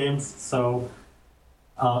video games, so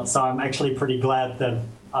I'm actually pretty glad that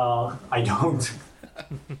I don't.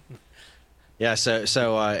 Yeah, so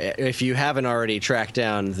if you haven't already tracked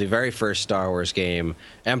down the very first Star Wars game,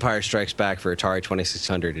 Empire Strikes Back for Atari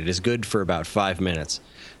 2600, it is good for about 5 minutes.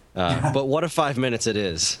 But what if 5 minutes it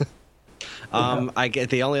is? I get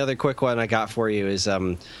the only other quick one I got for you is,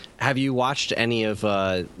 have you watched any of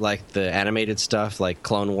like the animated stuff, like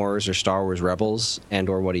Clone Wars or Star Wars Rebels,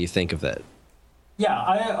 or what do you think of that?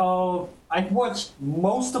 Yeah, I've watched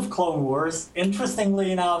most of Clone Wars.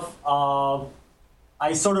 Interestingly enough,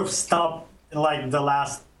 I sort of stopped like the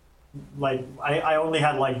last, like I only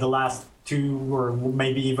had like the last 2 or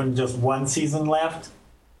maybe even just 1 season left.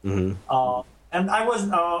 Mm-hmm. And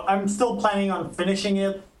I'm still planning on finishing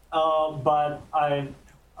it, but I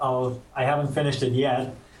haven't finished it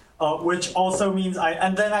yet. Which also means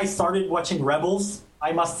and then I started watching Rebels.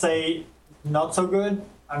 I must say, not so good.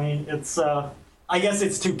 I mean, it's I guess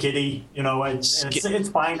it's too kiddie, it's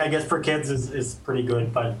fine. I guess for kids is pretty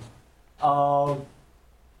good, but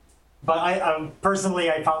I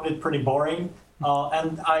personally I found it pretty boring,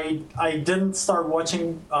 and I didn't start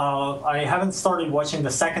watching. I haven't started watching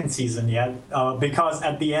the second season yet, because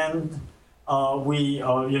at the end, Ahsoka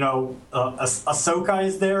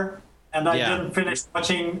is there, and I didn't finish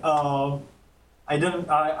watching. I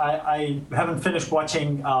haven't finished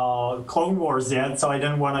watching Clone Wars yet, so I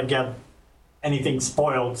didn't want to get anything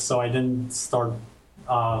spoiled, so I didn't start.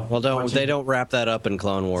 They don't wrap that up in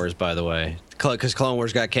Clone Wars, by the way, because Clone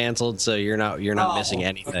Wars got canceled, so you're not missing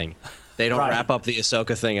anything. They don't wrap up the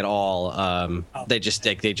Ahsoka thing at all. They just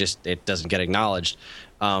it doesn't get acknowledged.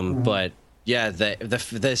 But yeah,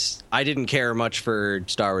 this I didn't care much for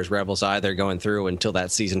Star Wars Rebels either going through until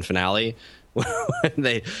that season finale. when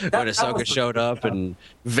Ahsoka showed up and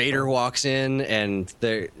Vader walks in, and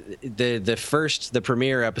the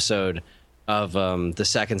premiere episode of the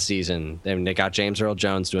second season, and they got James Earl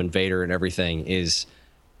Jones doing Vader and everything,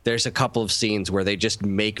 there's a couple of scenes where they just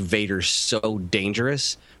make Vader so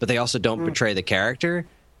dangerous, but they also don't betray the character.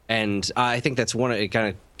 And I think that's it kind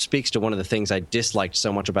of speaks to one of the things I disliked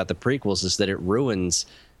so much about the prequels, is that it ruins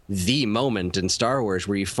the moment in Star Wars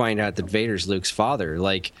where you find out that Vader's Luke's father.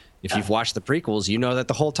 Like, if you've watched the prequels, you know that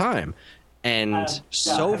the whole time. And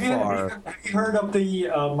have you heard of the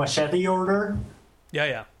Machete Order?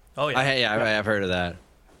 Yeah. Oh yeah. I have heard of that.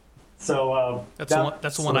 So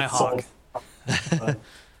that's the one I hawk.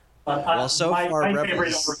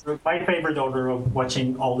 My favorite order of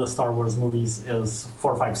watching all the Star Wars movies is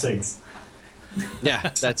 4, 5, 6.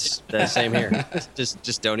 Yeah, that's the same here.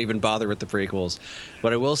 Just don't even bother with the prequels.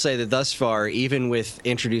 But I will say that thus far, even with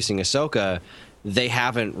introducing Ahsoka, they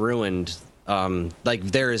haven't ruined.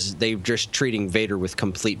 They're just treating Vader with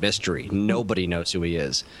complete mystery. Nobody knows who he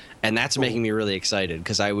is, and that's making me really excited,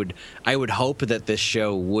 because I would hope that this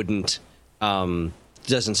show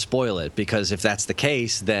doesn't spoil it, because if that's the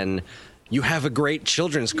case, then you have a great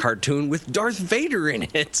children's cartoon with Darth Vader in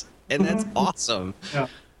it, and that's awesome. Yeah.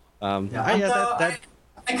 I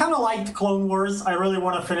kind of liked Clone Wars. I really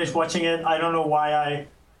want to finish watching it. I don't know why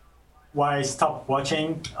I stopped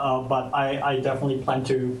watching, but I definitely plan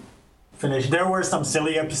to finish. There were some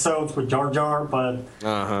silly episodes with Jar Jar, but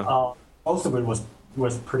most of it was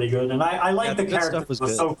pretty good. And I like the character of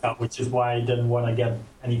Ahsoka, which is why I didn't want to get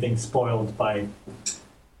anything spoiled by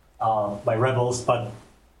Rebels, but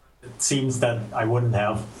it seems that I wouldn't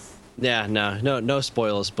have. Yeah, no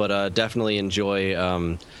spoils, but definitely enjoy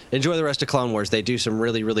the rest of Clone Wars. They do some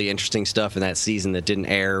really, really interesting stuff in that season that didn't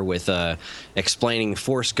air, with explaining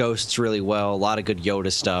Force ghosts really well. A lot of good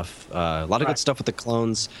Yoda stuff. A lot of good stuff with the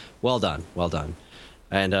clones. Well done.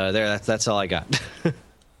 And that's all I got.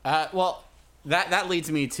 Well, that leads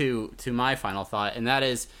me to my final thought, and that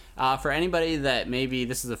is, for anybody that maybe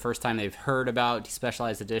this is the first time they've heard about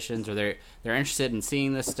Despecialized Editions, or they're interested in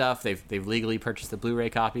seeing this stuff, they've legally purchased the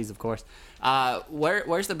Blu-ray copies, of course.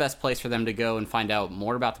 Where's the best place for them to go and find out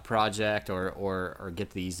more about the project, or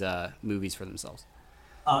get these movies for themselves?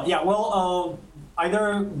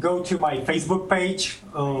 Either go to my Facebook page,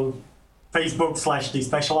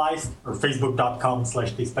 Facebook/Despecialized, or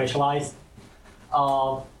Facebook.com/Despecialized.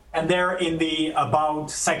 And there in the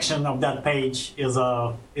About section of that page is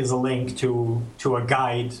a link to a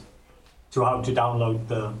guide to how to download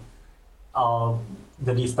the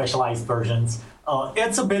Despecialized versions.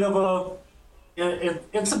 it's a bit of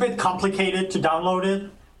it's a bit complicated to download it,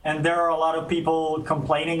 and there are a lot of people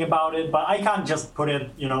complaining about it. But I can't just put a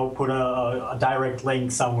direct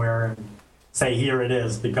link somewhere and say here it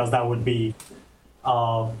is, because that would be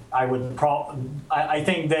I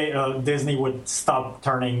think Disney would stop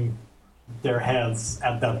turning their heads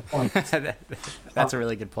at that point. That's a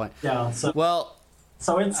really good point. Yeah.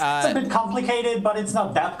 So it's a bit complicated, but it's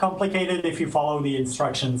not that complicated if you follow the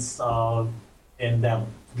instructions in that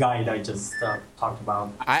guide I just talked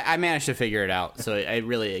about. I managed to figure it out, so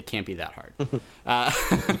it can't be that hard.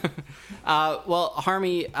 Well,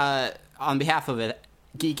 Harmy, on behalf of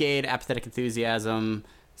Geekade, Apathetic Enthusiasm,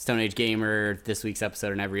 Stone Age Gamer, this week's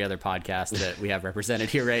episode, and every other podcast that we have represented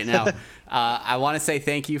here right now, I want to say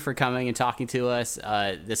thank you for coming and talking to us.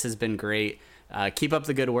 This has been great. Keep up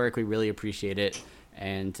the good work. We really appreciate it.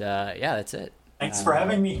 And yeah, that's it. Thanks for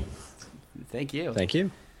having me. Thank you. Thank you.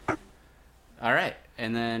 All right,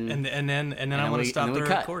 and then I want to stop the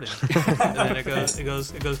recording. And then it goes.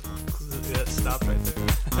 It stops right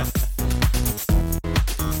there.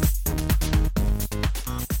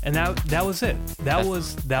 And that was it. That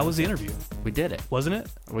was the interview. We did it, wasn't it?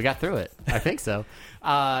 We got through it. I think so.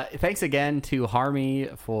 Thanks again to Harmy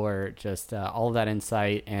for just all of that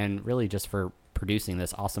insight, and really just for producing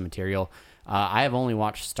this awesome material. I have only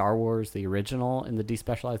watched Star Wars, the original, in the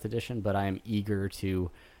despecialized edition, but I am eager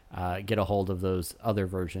to get a hold of those other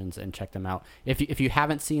versions and check them out. If you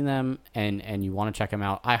haven't seen them and you want to check them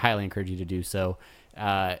out, I highly encourage you to do so.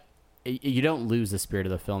 You don't lose the spirit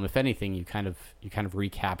of the film. If anything, you kind of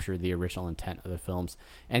recapture the original intent of the films.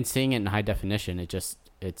 And seeing it in high definition, it's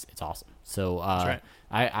awesome. So That's right.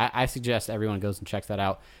 I suggest everyone goes and checks that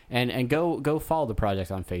out, and go follow the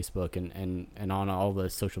project on Facebook and on all the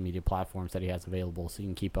social media platforms that he has available, so you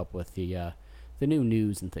can keep up with the new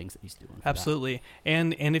news and things that he's doing. Absolutely.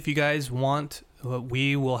 And if you guys want,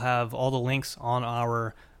 we will have all the links on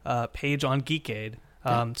our page on Geekade.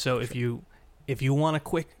 So if you want a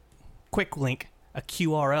quick link, a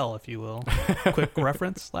QRL, if you will, quick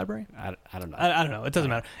reference library. I don't know. I don't know. It doesn't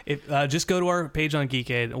matter. Just go to our page on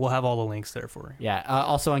Geekade. We'll have all the links there for you. Yeah.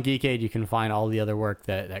 Also on Geekade, you can find all the other work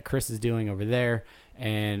that Chris is doing over there.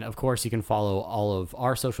 And, of course, you can follow all of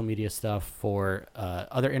our social media stuff for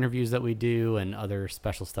other interviews that we do and other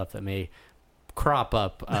special stuff that may crop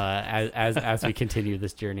up as we continue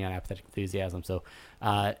this journey on Apathetic Enthusiasm. So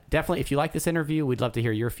definitely, if you like this interview, we'd love to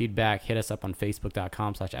hear your feedback. Hit us up on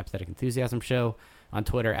Facebook.com/Apathetic Enthusiasm Show, on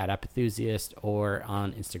Twitter @Apathusiast, or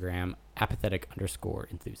on Instagram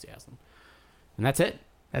 @Apathetic_enthusiasm. And that's it.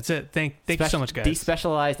 That's it. Thank you so much, guys.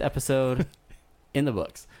 Despecialized episode in the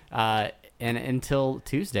books. And until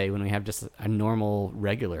Tuesday, when we have just a normal,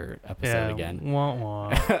 regular episode again. Wah,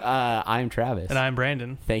 wah. I'm Travis. And I'm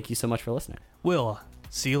Brandon. Thank you so much for listening. We'll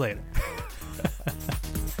see you later.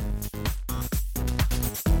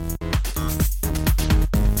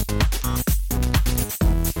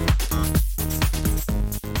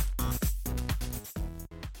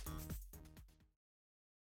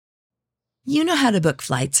 You know how to book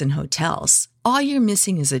flights and hotels. All you're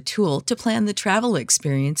missing is a tool to plan the travel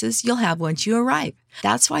experiences you'll have once you arrive.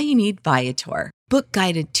 That's why you need Viator. Book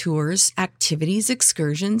guided tours, activities,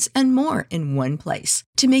 excursions, and more in one place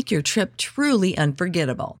to make your trip truly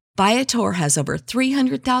unforgettable. Viator has over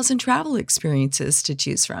 300,000 travel experiences to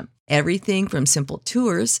choose from. Everything from simple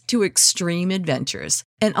tours to extreme adventures,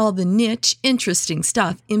 and all the niche, interesting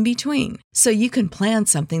stuff in between. So you can plan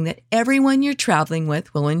something that everyone you're traveling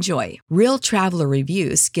with will enjoy. Real traveler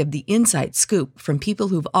reviews give the inside scoop from people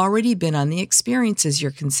who've already been on the experiences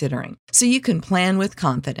you're considering. So you can plan with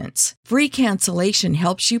confidence. Free cancellation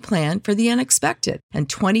helps you plan for the unexpected. And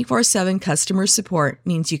 24/7 customer support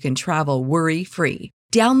means you can travel worry-free.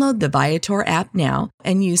 Download the Viator app now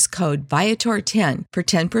and use code Viator10 for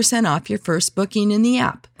 10% off your first booking in the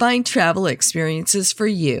app. Find travel experiences for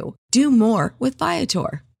you. Do more with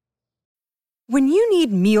Viator. When you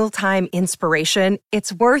need mealtime inspiration,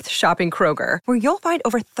 it's worth shopping Kroger, where you'll find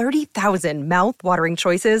over 30,000 mouth-watering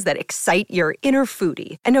choices that excite your inner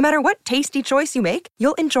foodie. And no matter what tasty choice you make,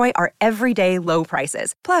 you'll enjoy our everyday low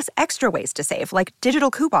prices, plus extra ways to save, like digital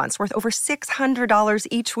coupons worth over $600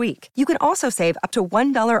 each week. You can also save up to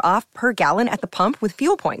 $1 off per gallon at the pump with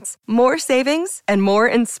fuel points. More savings and more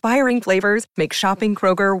inspiring flavors make shopping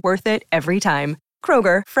Kroger worth it every time.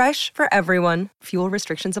 Kroger, fresh for everyone. Fuel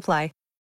restrictions apply.